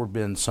had, what would have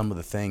been some of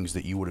the things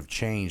that you would have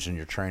changed in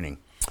your training?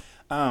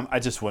 I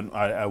just wouldn't.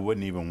 I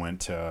wouldn't even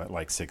went to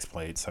like 6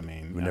 plates. I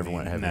mean, never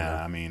went heavy Nah,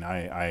 enough. I mean,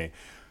 I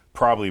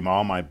probably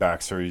all my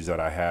back surgeries that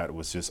I had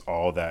was just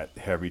all that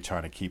heavy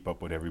trying to keep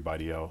up with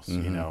everybody else,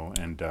 you know,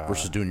 and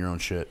versus doing your own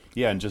shit.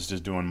 Yeah, and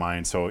just doing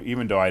mine. So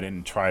even though I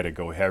didn't try to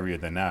go heavier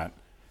than that,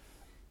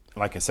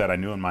 like I said, I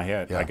knew in my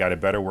head, I got a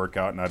better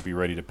workout and I'd be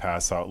ready to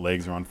pass out.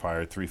 Legs are on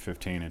fire,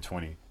 315 and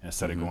 20,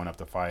 instead of going up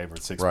to 5 or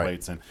 6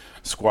 plates and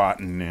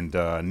squatting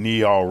and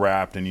knee all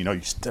wrapped and, you know,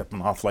 you're stepping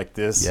off like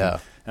this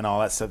and all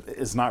that stuff.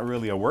 It's not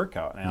really a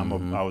workout.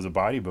 And I was a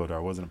bodybuilder. I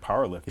wasn't a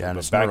power lifter. Yeah,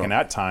 but back in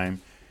that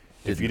time,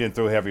 if you didn't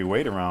throw heavy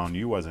weight around,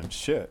 you wasn't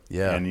shit.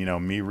 Yeah. And, you know,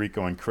 me,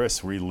 Rico, and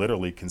Chris, we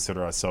literally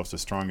consider ourselves the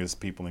strongest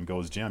people in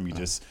Gold's Gym. You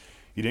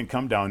didn't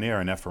come down there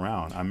and F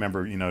around. I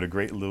remember, you know, the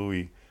great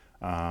Lou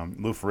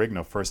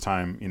Ferrigno, first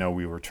time, you know,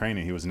 we were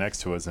training, he was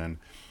next to us. And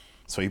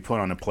so he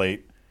put on a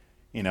plate,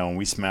 you know, and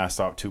we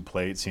smashed off 2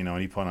 plates, you know,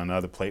 and he put on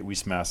another plate. We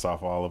smashed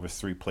off all of us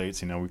 3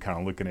 plates, you know, we kind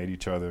of looking at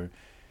each other.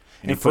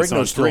 And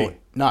Ferrigno's still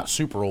not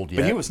super old yet.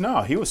 But he was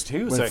like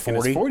in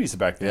his 40s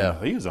back then.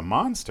 Yeah. He was a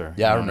monster.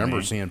 Yeah, I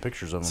remember seeing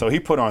pictures of him. So he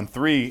put on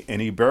 3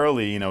 and he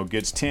barely, you know,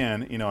 gets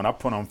 10, you know, and I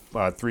put on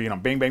 3 and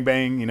I'm bang, bang,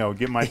 bang, you know,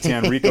 get my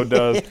 10. Rico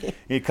does.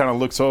 He kind of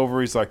looks over.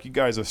 He's like, you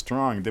guys are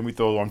strong. Then we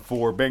throw on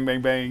 4, bang,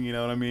 bang, bang, you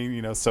know what I mean?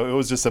 You know, so it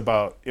was just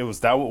about, what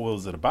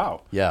was it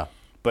about? Yeah.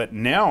 But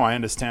now I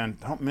understand,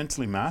 don't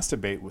mentally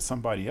masturbate with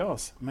somebody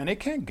else. Man, they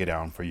can't get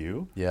down for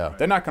you. Yeah.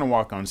 They're not going to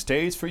walk on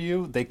stage for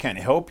you. They can't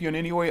help you in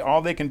any way.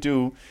 All they can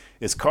do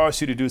is cause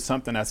you to do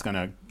something that's going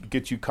to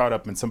get you caught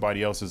up in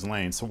somebody else's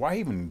lane. So why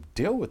even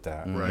deal with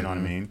that? Right. You know what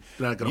I mean?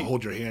 They're not going to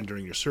hold your hand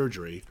during your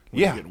surgery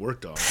when you get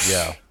worked on.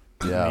 Yeah.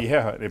 Yeah.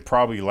 Yeah, they're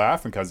probably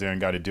laughing because they ain't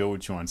got to deal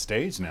with you on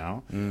stage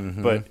now.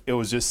 But it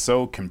was just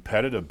so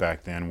competitive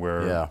back then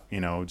where, you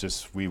know,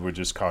 we were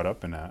just caught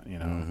up in that, you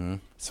know.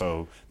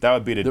 So that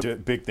would be the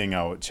big thing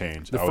I would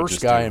change. The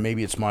first guy, and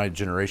maybe it's my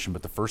generation,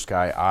 but the first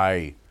guy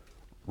I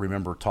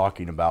remember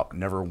talking about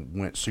never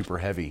went super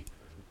heavy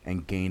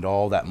and gained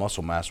all that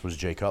muscle mass was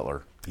Jay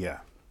Cutler. Yeah.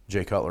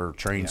 Jay Cutler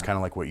trains kind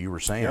of like what you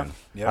were saying. Yeah.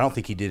 Yeah. I don't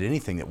think he did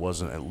anything that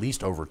wasn't at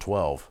least over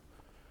 12.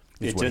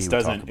 It just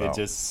doesn't,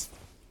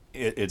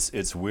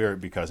 it's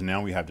weird because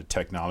now we have the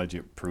technology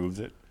that proves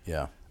it.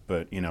 Yeah.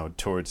 But, you know,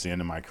 towards the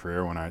end of my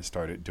career when I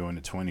started doing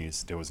the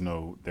 20s,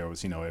 there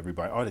was, you know,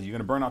 everybody, oh, you're going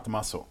to burn out the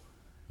muscle.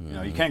 You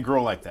know, you can't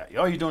grow like that.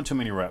 Oh, you're doing too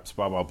many reps,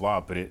 blah, blah,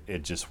 blah. But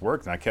it just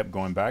worked. And I kept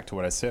going back to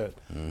what I said.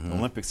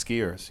 Olympic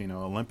skiers, you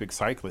know, Olympic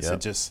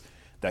cyclists,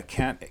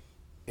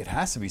 it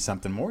has to be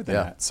something more than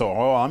that. So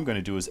all I'm going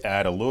to do is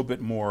add a little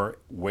bit more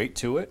weight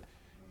to it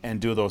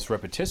and do those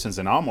repetitions.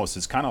 And almost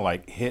it's kind of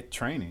like HIIT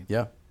training.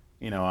 Yeah.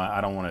 You know,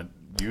 I don't want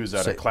to use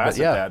that a class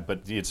at that,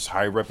 but it's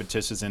high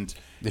repetitions. And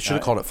they should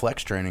have called it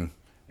flex training.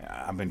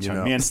 I've been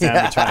trying, me and Stan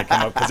are trying to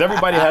come up, because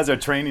everybody has their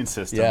training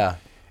system. Yeah.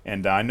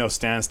 And I know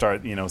Stan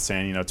started, you know,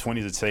 saying, you know,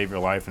 20 to save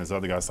your life, and his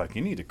other guy's like,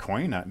 you need to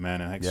coin that,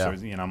 man.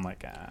 And you know, I'm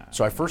like,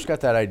 So I first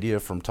got that idea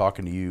from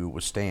talking to you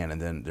with Stan,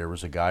 and then there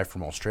was a guy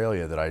from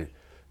Australia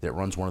that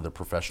runs one of the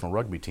professional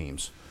rugby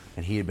teams,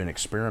 and he had been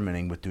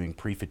experimenting with doing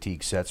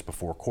pre-fatigue sets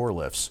before core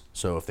lifts.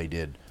 So if they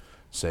did,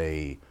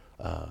 say,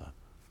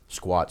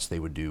 squats, they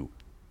would do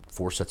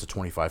 4 sets of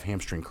 25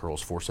 hamstring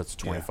curls, 4 sets of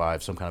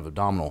 25, some kind of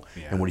abdominal.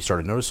 Yeah. And what he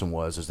started noticing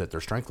is that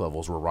their strength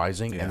levels were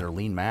rising and their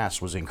lean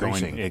mass was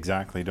increasing.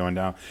 Going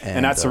down.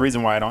 And that's the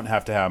reason why I don't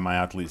have to have my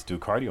athletes do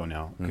cardio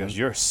now, because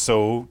you're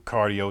so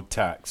cardio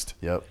taxed.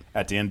 Yep.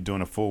 At the end,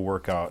 doing a full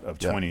workout of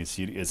 20s,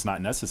 it's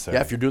not necessary.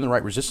 Yeah, if you're doing the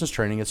right resistance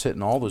training, it's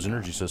hitting all those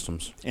energy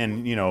systems.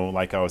 And, you know,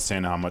 like I was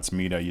saying, how much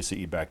meat I used to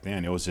eat back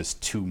then, it was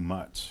just too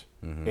much.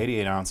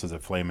 88 ounces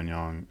of filet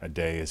mignon a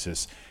day is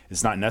just,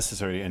 it's not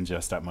necessary to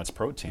ingest that much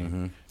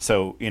protein.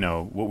 So, you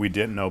know, what we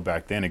didn't know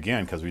back then,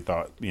 again, because we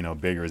thought, you know,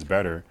 bigger is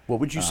better.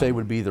 What would you say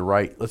would be the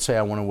right, let's say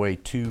I want to weigh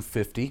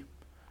 250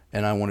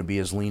 and I want to be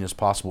as lean as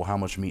possible, how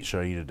much meat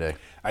should I eat a day?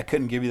 I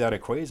couldn't give you that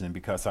equation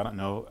because I don't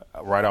know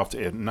right off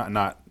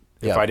the,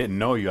 if I didn't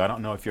know you, I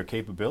don't know if your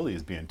capability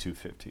is being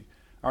 250.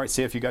 All right,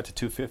 say if you got to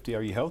 250,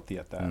 are you healthy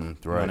at that? Right. You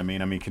know what I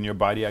mean? I mean, can your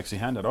body actually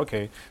handle it?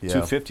 Okay,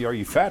 250, are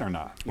you fat or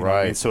not? You know what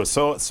I mean?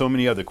 So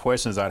many other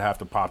questions I'd have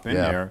to pop in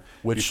there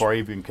before I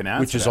even can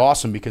answer. Which is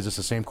awesome, because it's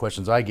the same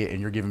questions I get,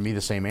 and you're giving me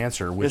the same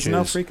answer. Which There's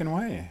no freaking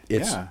way.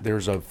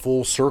 There's a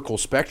full circle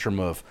spectrum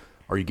of,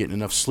 are you getting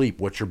enough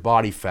sleep? What's your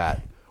body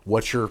fat?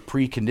 What's your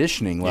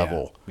preconditioning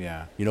level?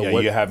 Yeah. You know,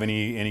 you have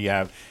any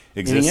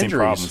existing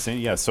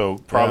problems? So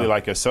probably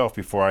like yourself,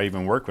 before I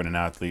even work with an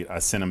athlete, I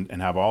send them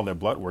and have all their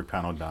blood work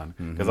panel done,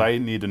 because I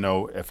need to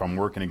know if I'm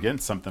working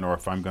against something or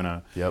if I'm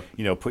gonna, you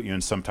know, put you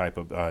in some type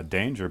of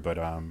danger. But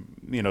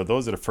you know,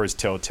 those are the first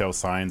telltale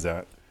signs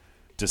that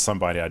just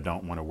somebody I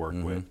don't want to work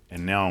with.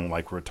 And now,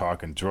 like we're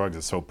talking, drugs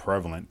are so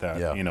prevalent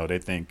that you know, they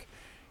think,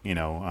 you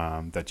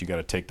know, that you got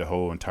to take the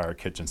whole entire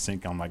kitchen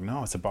sink. I'm like,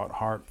 no, it's about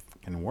hard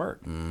can work.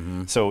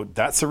 So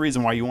that's the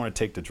reason why you want to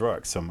take the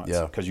drugs so much,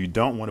 because you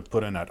don't want to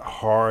put in that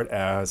hard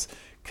ass,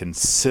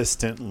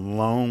 consistent,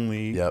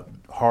 lonely,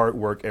 hard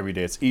work every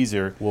day. It's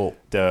easier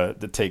to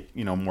take,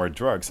 you know, more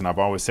drugs. And I've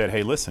always said,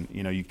 hey, listen,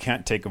 you know, you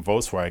can't take a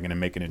Volkswagen and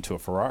make it into a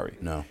Ferrari.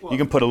 No. You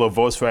can put a little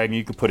Volkswagen,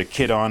 you can put a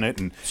kit on it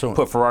and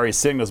put Ferrari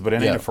signals, but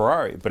it ain't a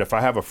Ferrari. But if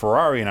I have a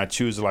Ferrari and I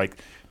choose like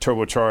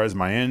turbocharge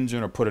my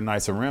engine or put a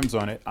nicer rims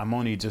on it. I'm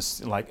only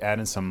just like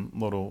adding some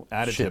little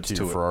additives to to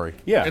your it. Ferrari.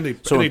 Yeah. And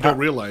they don't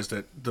realize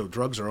that the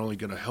drugs are only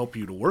going to help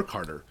you to work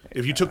harder.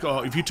 If you took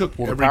every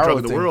drug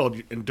in the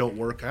world and don't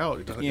work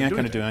out, you ain't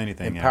going to do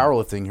anything. In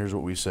powerlifting, here's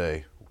what we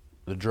say: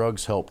 the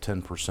drugs help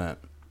 10%,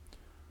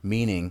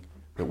 meaning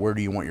that where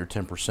do you want your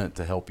 10%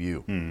 to help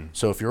you?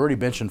 So if you're already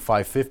benching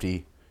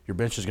 550, your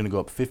bench is going to go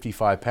up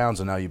 55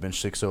 pounds, and now you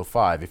bench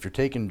 605. If you're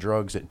taking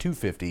drugs at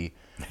 250,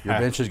 your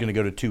bench is going to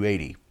go to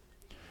 280.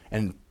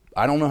 And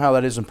I don't know how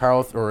that is in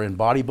powerlifting or in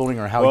bodybuilding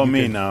or how.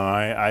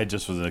 I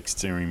just was an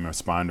extreme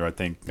responder. I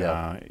think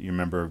you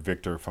remember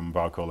Victor from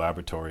Valco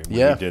Laboratory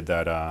when he did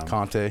that.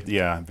 Conte.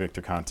 Yeah,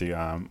 Victor Conte.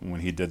 When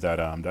he did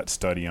that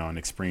study on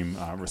extreme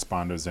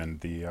responders and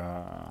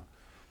the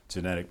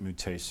genetic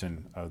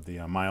mutation of the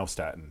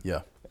myostatin.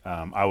 Yeah.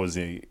 I was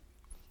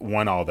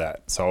won all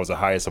that. So I was the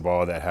highest of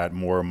all that had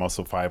more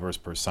muscle fibers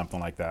per something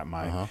like that.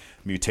 My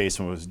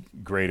mutation was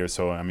greater.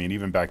 So, I mean,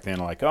 even back then,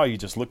 like, you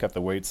just look at the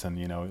weights and,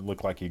 it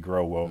looked like you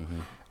grow. Well,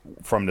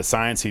 from the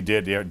science he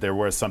did, there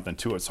was something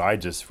to it. So I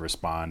just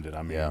responded.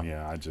 I mean,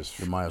 I just...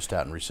 Your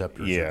myostatin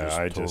receptors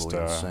are just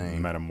totally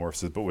insane.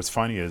 Metamorphosis. But what's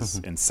funny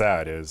is, and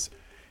sad is,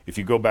 if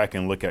you go back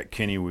and look at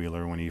Kenny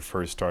Wheeler when he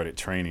first started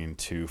training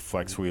to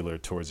Flex Wheeler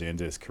towards the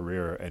end of his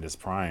career at his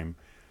prime,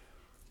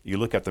 you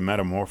look at the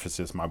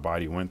metamorphosis my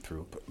body went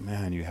through, but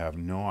man, you have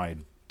no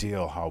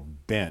idea how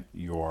bent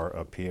you are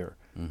up here.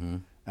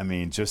 I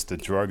mean, just the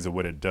drugs and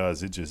what it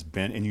does, it just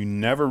bent, and you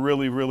never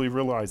really, really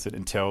realize it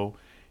until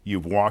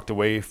you've walked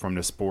away from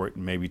the sport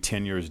maybe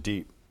 10 years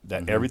deep,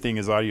 that everything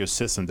is out of your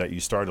system, that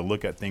you start to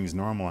look at things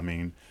normal. I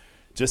mean,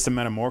 just a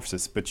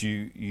metamorphosis, but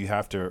you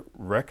have to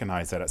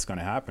recognize that it's going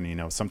to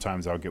happen.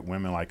 Sometimes I'll get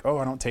women like,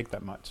 I don't take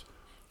that much.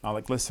 I'm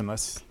like, listen,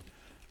 let's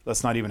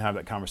not even have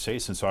that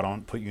conversation so I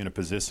don't put you in a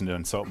position to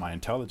insult my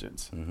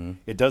intelligence.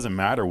 It doesn't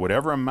matter.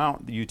 Whatever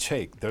amount you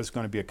take, there's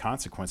going to be a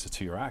consequence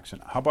to your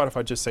action. How about if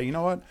I just say, you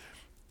know what?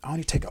 I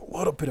only take a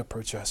little bit of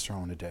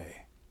progesterone a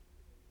day.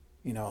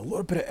 A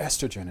little bit of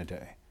estrogen a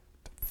day.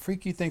 The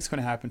freak you think's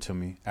going to happen to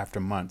me after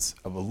months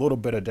of a little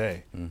bit a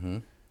day?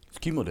 It's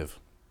cumulative.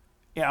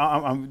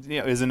 Yeah,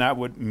 isn't that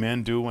what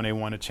men do when they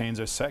want to change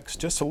their sex?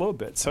 Just a little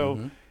bit.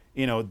 So,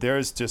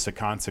 there's just a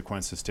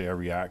consequences to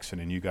every action,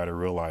 and you got to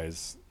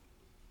realize,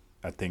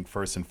 I think,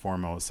 first and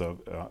foremost,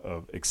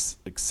 of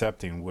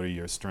accepting what are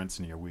your strengths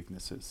and your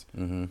weaknesses,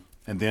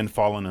 and then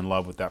falling in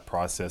love with that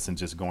process and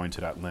just going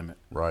to that limit.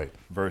 Right.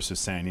 Versus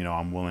saying,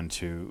 I'm willing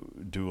to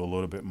do a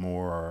little bit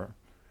more,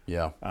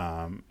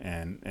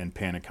 and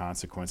paying a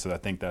consequence. So I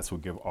think that's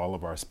what give all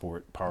of our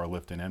sport,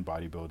 powerlifting and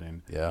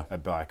bodybuilding, a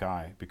black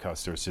eye,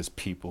 because there's just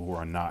people who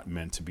are not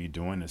meant to be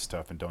doing this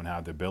stuff and don't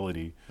have the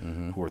ability,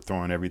 who are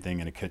throwing everything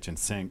in a kitchen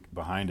sink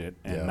behind it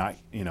and not,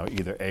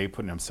 either A,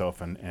 putting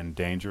themselves in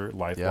danger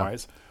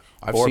life-wise,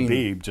 or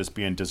B, just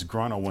being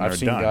disgruntled when they're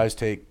done. I've seen guys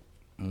take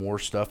more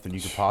stuff than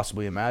you could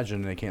possibly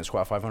imagine, and they can't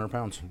squat 500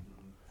 pounds,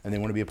 and they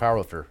want to be a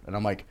powerlifter. And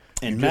I'm like,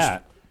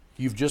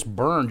 you've just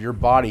burned your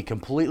body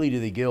completely to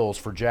the gills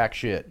for jack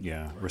shit.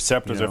 Yeah,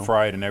 receptors are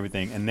fried and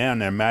everything, and then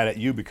they're mad at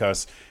you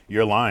because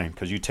you're lying,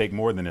 because you take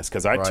more than this,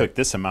 because I took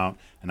this amount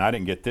and I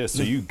didn't get this,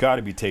 so you got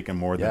to be taking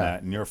more than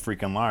that, and you're a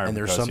freaking liar. And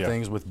there's some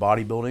things with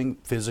bodybuilding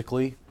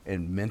physically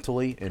and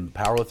mentally and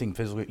powerlifting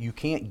physically, you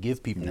can't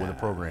give people with a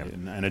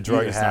program. And a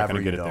drug is not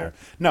going to get it there.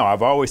 No,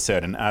 I've always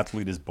said an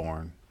athlete is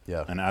born.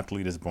 Yeah. An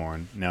athlete is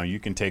born. Now, you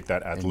can take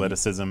that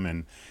athleticism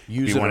and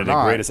use be one of the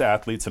not. greatest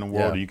athletes in the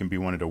world, or you can be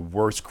one of the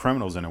worst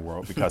criminals in the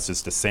world, because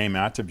it's the same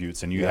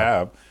attributes. And you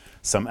have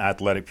some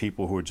athletic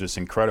people who are just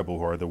incredible,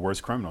 who are the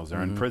worst criminals.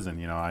 They're in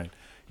prison. I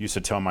used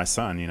to tell my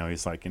son,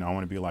 he's like, I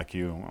want to be like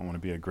you. I want to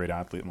be a great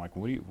athlete. I'm like,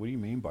 what do you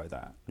mean by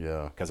that?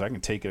 Yeah. Because I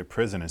can take you to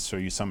prison and show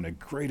you some of the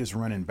greatest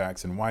running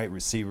backs and wide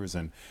receivers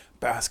and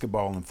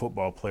basketball and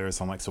football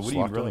players. I'm like, so what do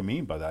you really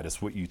mean by that?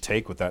 It's what you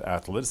take with that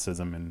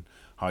athleticism and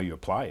how you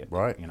apply it.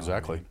 Right,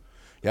 exactly.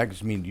 Yeah,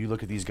 because, you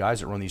look at these guys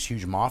that run these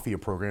huge mafia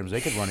programs,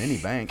 they could run any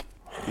bank.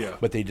 Yeah.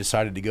 But they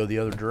decided to go the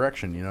other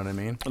direction, you know what I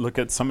mean? Look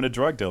at some of the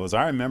drug dealers.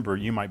 I remember,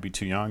 you might be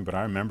too young, but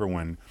I remember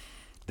when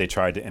they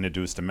tried to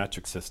introduce the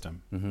metric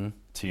system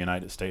to the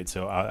United States.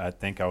 So I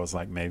think I was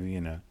like maybe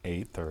in the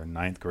 8th or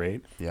 9th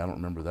grade. Yeah, I don't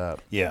remember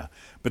that. Yeah,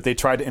 but they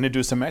tried to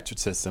introduce a metric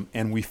system,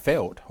 and we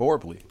failed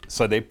horribly.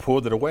 So they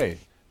pulled it away.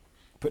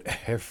 But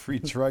every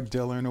drug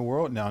dealer in the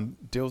world now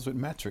deals with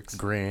metrics,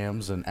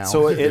 grams and ounces.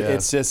 So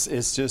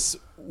it's just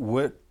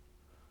what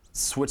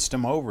switched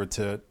them over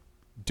to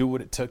do what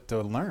it took to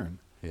learn.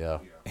 Yeah.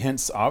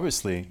 Hence,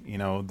 obviously,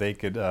 they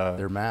could.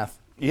 Their math.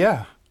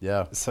 Yeah.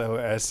 Yeah. So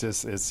it's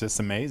just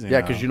amazing.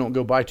 Yeah, because you don't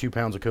go buy 2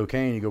 pounds of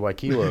cocaine; you go buy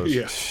kilos.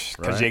 Yeah.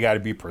 Because you got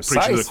to be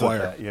precise with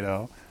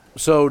that,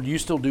 So, do you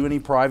still do any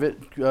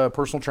private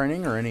personal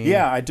training or any?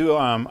 Yeah, I do.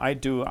 I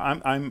do.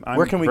 I'm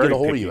Where can we get a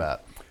hold picky. of you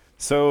at?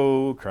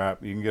 So,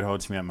 you can get a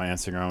hold of me at my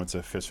Instagram. It's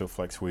official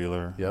Flex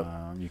Wheeler. Yep.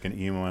 You can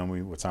email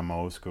me, which I'm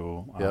old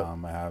school. Yep.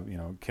 I have,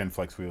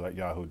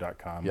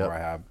 kenflexwheeler@yahoo.com, Yep. or I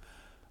have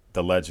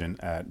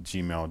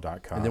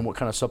thelegend@gmail.com. And then what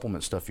kind of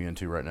supplement stuff are you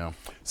into right now?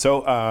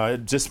 So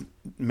just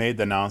made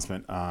the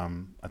announcement,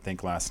 I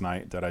think last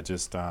night, that I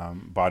just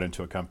bought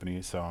into a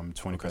company. So I'm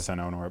 20%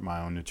 owner of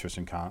my own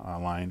nutrition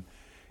line.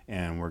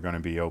 And we're going to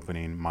be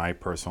opening my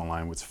personal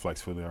line with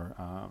Flex Wheeler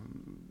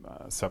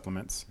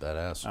supplements.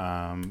 Badass.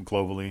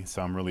 Globally.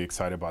 So I'm really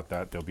excited about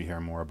that. They'll be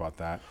hearing more about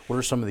that. What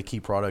are some of the key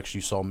products you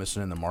saw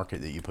missing in the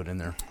market that you put in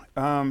there?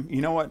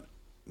 You know what?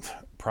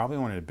 Probably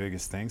one of the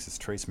biggest things is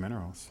trace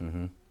minerals.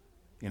 Mm-hmm.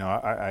 You know,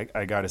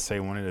 I got to say,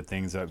 one of the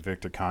things that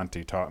Victor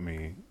Conte taught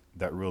me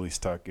that really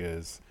stuck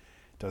is,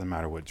 it doesn't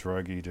matter what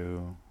drug you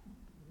do,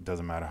 it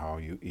doesn't matter how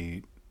you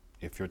eat,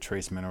 if your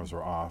trace minerals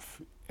are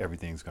off,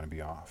 everything's going to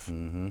be off.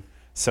 Mm-hmm.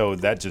 So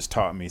that just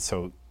taught me,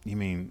 so you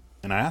mean,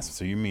 and I asked him,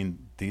 so you mean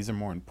these are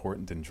more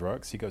important than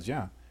drugs? He goes,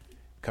 yeah,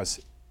 because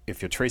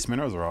if your trace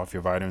minerals are off,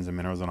 your vitamins and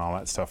minerals and all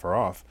that stuff are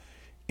off,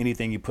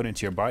 anything you put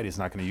into your body is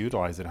not going to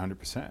utilize it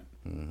 100%.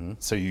 Mm-hmm.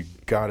 So you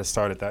got to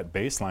start at that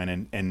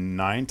baseline, and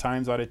 9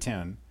 times out of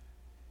 10,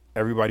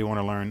 everybody want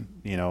to learn,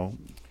 you know,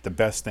 the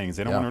best things.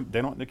 They don't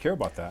they don't care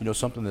about that. You know,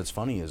 something that's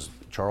funny is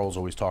Charles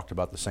always talked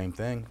about the same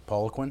thing,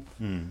 Poliquin,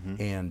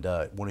 and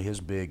one of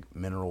his big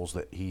minerals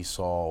that he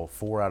saw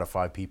 4 out of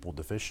 5 people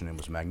deficient in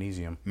was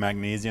magnesium.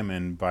 Magnesium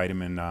and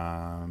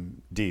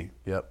vitamin D.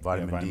 Yep,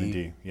 vitamin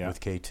D yeah. with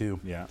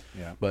K2. Yeah,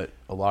 yeah. But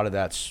a lot of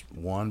that's,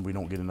 one, we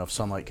don't get enough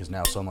sunlight because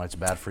now sunlight's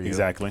bad for you.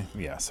 Exactly.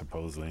 Yeah,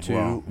 supposedly. 2,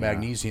 well,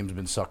 magnesium's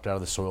been sucked out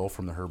of the soil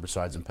from the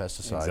herbicides and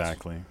pesticides.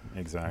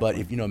 Exactly. But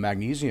if you know,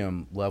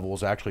 magnesium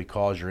levels actually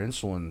cause your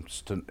insulin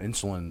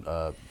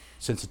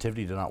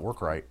sensitivity to not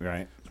work right,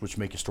 which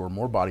make you store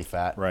more body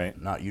fat,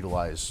 not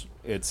utilize.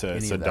 It's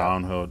a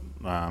downhill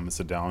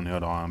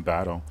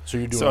battle. So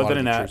you're doing. Other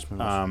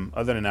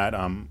than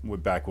that,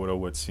 with Back Widow,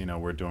 which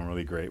we're doing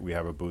really great. We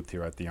have a booth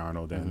here at the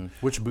Arnold, and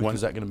which booth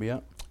is that going to be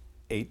at?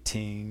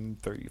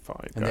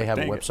 1835. And they have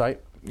a website.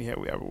 Yeah,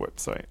 we have a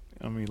website.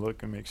 Let me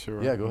look and make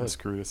sure. Yeah, go ahead.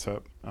 Screw this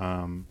up.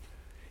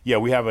 Yeah,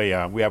 we have a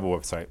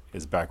website.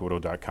 It's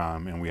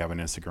backwidow.com, and we have an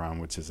Instagram,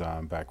 which is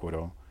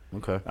backwidow.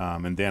 Okay.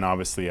 And then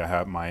obviously I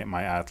have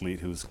my athlete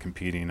who's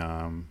competing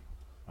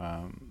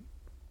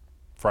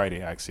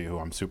Friday, actually, who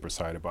I'm super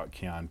excited about,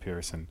 Keon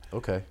Pearson.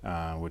 Okay.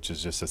 Which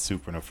is just a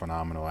super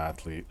phenomenal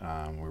athlete.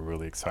 We're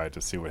really excited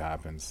to see what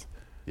happens.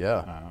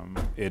 Yeah.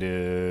 It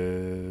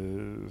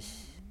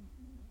is.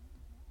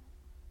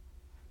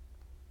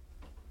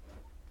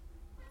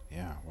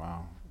 Yeah.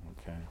 Wow.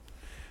 Okay.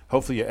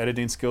 Hopefully your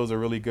editing skills are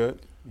really good.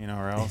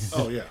 Or else.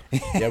 Oh yeah.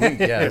 That's not a big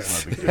deal.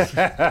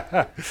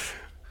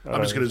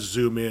 I'm just going to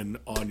zoom in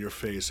on your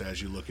face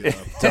as you look it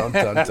up. Dun,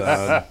 dun,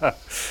 dun.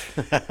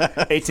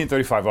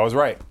 1835. I was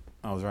right.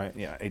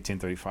 Yeah,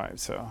 1835.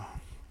 So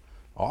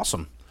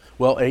awesome.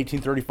 Well,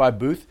 1835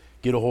 booth.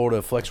 Get a hold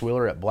of Flex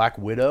Wheeler at Black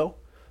Widow.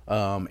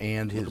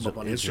 And his up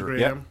on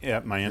Instagram.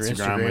 Yep, my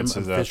Instagram is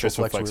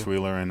official Flex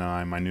Wheeler, and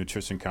my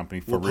nutrition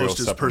company for we'll real post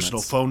his supplements.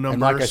 personal phone number.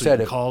 And like I so said,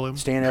 you can call him.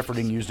 Stan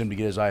Efferding used him to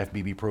get his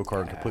IFBB Pro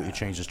card and completely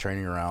changed his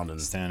training around.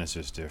 And Stan is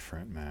just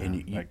different, man.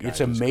 And it's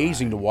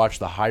amazing to watch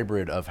the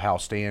hybrid of how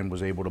Stan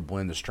was able to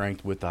blend the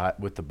strength with the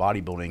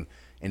bodybuilding,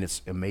 and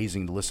it's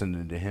amazing to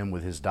listen to him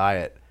with his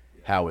diet,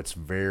 how it's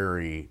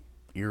very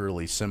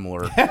eerily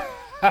similar.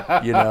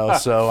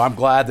 So I'm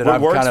glad that I'm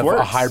kind of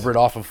a hybrid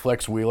off of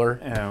Flex Wheeler.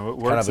 Yeah, what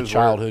works kind of a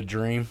childhood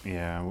dream.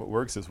 Yeah, what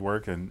works is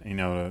work. And,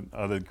 the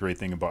other great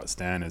thing about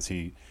Stan is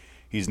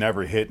he's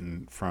never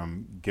hidden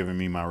from giving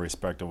me my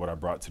respect of what I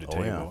brought to the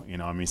table.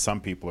 Yeah.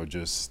 Some people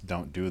just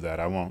don't do that.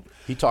 I won't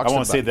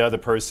say the other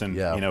person,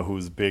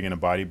 who's big in the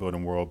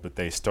bodybuilding world, but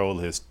they stole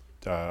his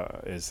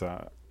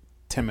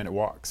 10-minute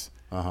walks.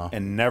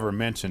 And never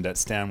mentioned that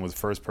Stan was the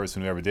first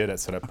person who ever did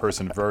it. So that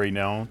person very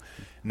known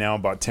now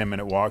about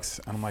 10-minute walks.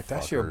 And I'm like,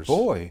 that's your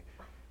boy.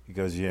 He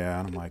goes, yeah.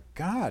 And I'm like,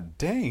 God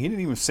dang, he didn't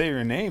even say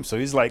your name. So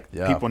he's like,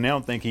 people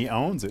now think he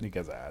owns it. And he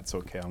goes, it's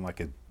okay. I'm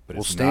like, but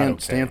it's not okay.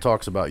 Stan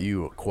talks about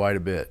you quite a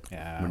bit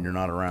when you're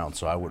not around,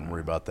 so I wouldn't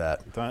worry about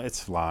that.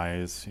 It's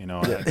lies.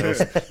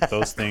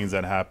 Those things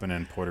that happen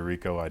in Puerto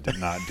Rico, I did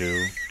not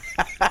do.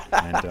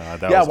 And,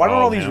 why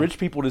don't all these rich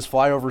people just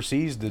fly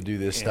overseas to do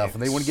this stuff,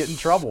 and they wouldn't get in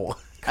trouble?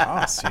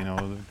 Costs,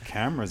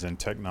 cameras and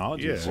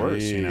technology is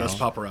worse. Less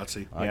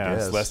paparazzi.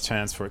 It's less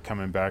chance for it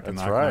coming back and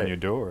knocking on your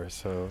door.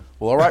 So,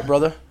 well, all right,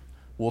 brother.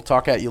 We'll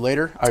talk at you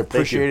later. I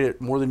appreciate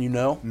it more than you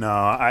know. No,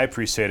 I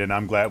appreciate it.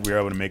 I'm glad we were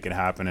able to make it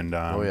happen. And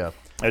I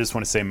just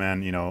want to say,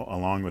 man,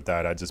 along with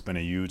that, I've just been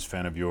a huge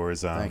fan of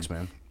yours. Thanks,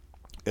 man.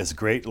 It's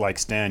great, like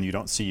Stan, you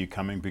don't see you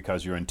coming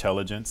because your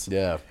intelligence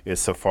is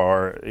so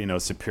far,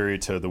 superior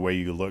to the way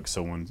you look.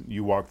 So when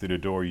you walk through the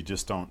door, you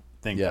just don't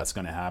think that's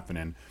going to happen.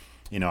 And,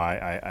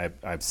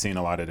 I've seen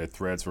a lot of the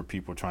threads where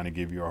people are trying to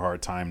give you a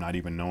hard time, not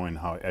even knowing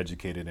how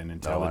educated and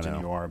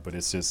intelligent you are. But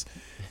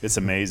it's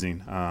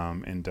amazing.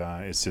 And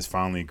it's just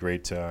finally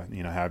great to,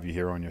 have you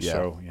here on your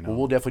show. Well,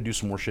 we'll definitely do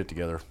some more shit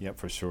together. Yep,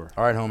 for sure.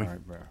 All right, homie. All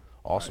right, bro.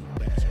 Awesome.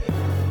 All right,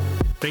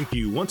 Thank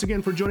you once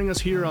again for joining us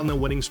here on the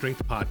Winning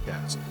Strength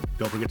Podcast.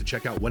 Don't forget to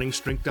check out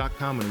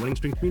winningstrength.com and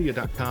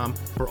winningstrengthmedia.com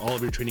for all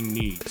of your training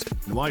needs.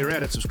 And while you're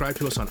at it, subscribe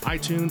to us on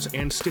iTunes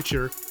and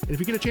Stitcher. And if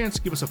you get a chance,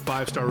 give us a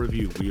 5-star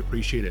review. We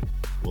appreciate it.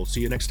 We'll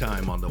see you next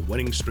time on the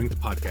Winning Strength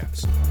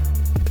Podcast.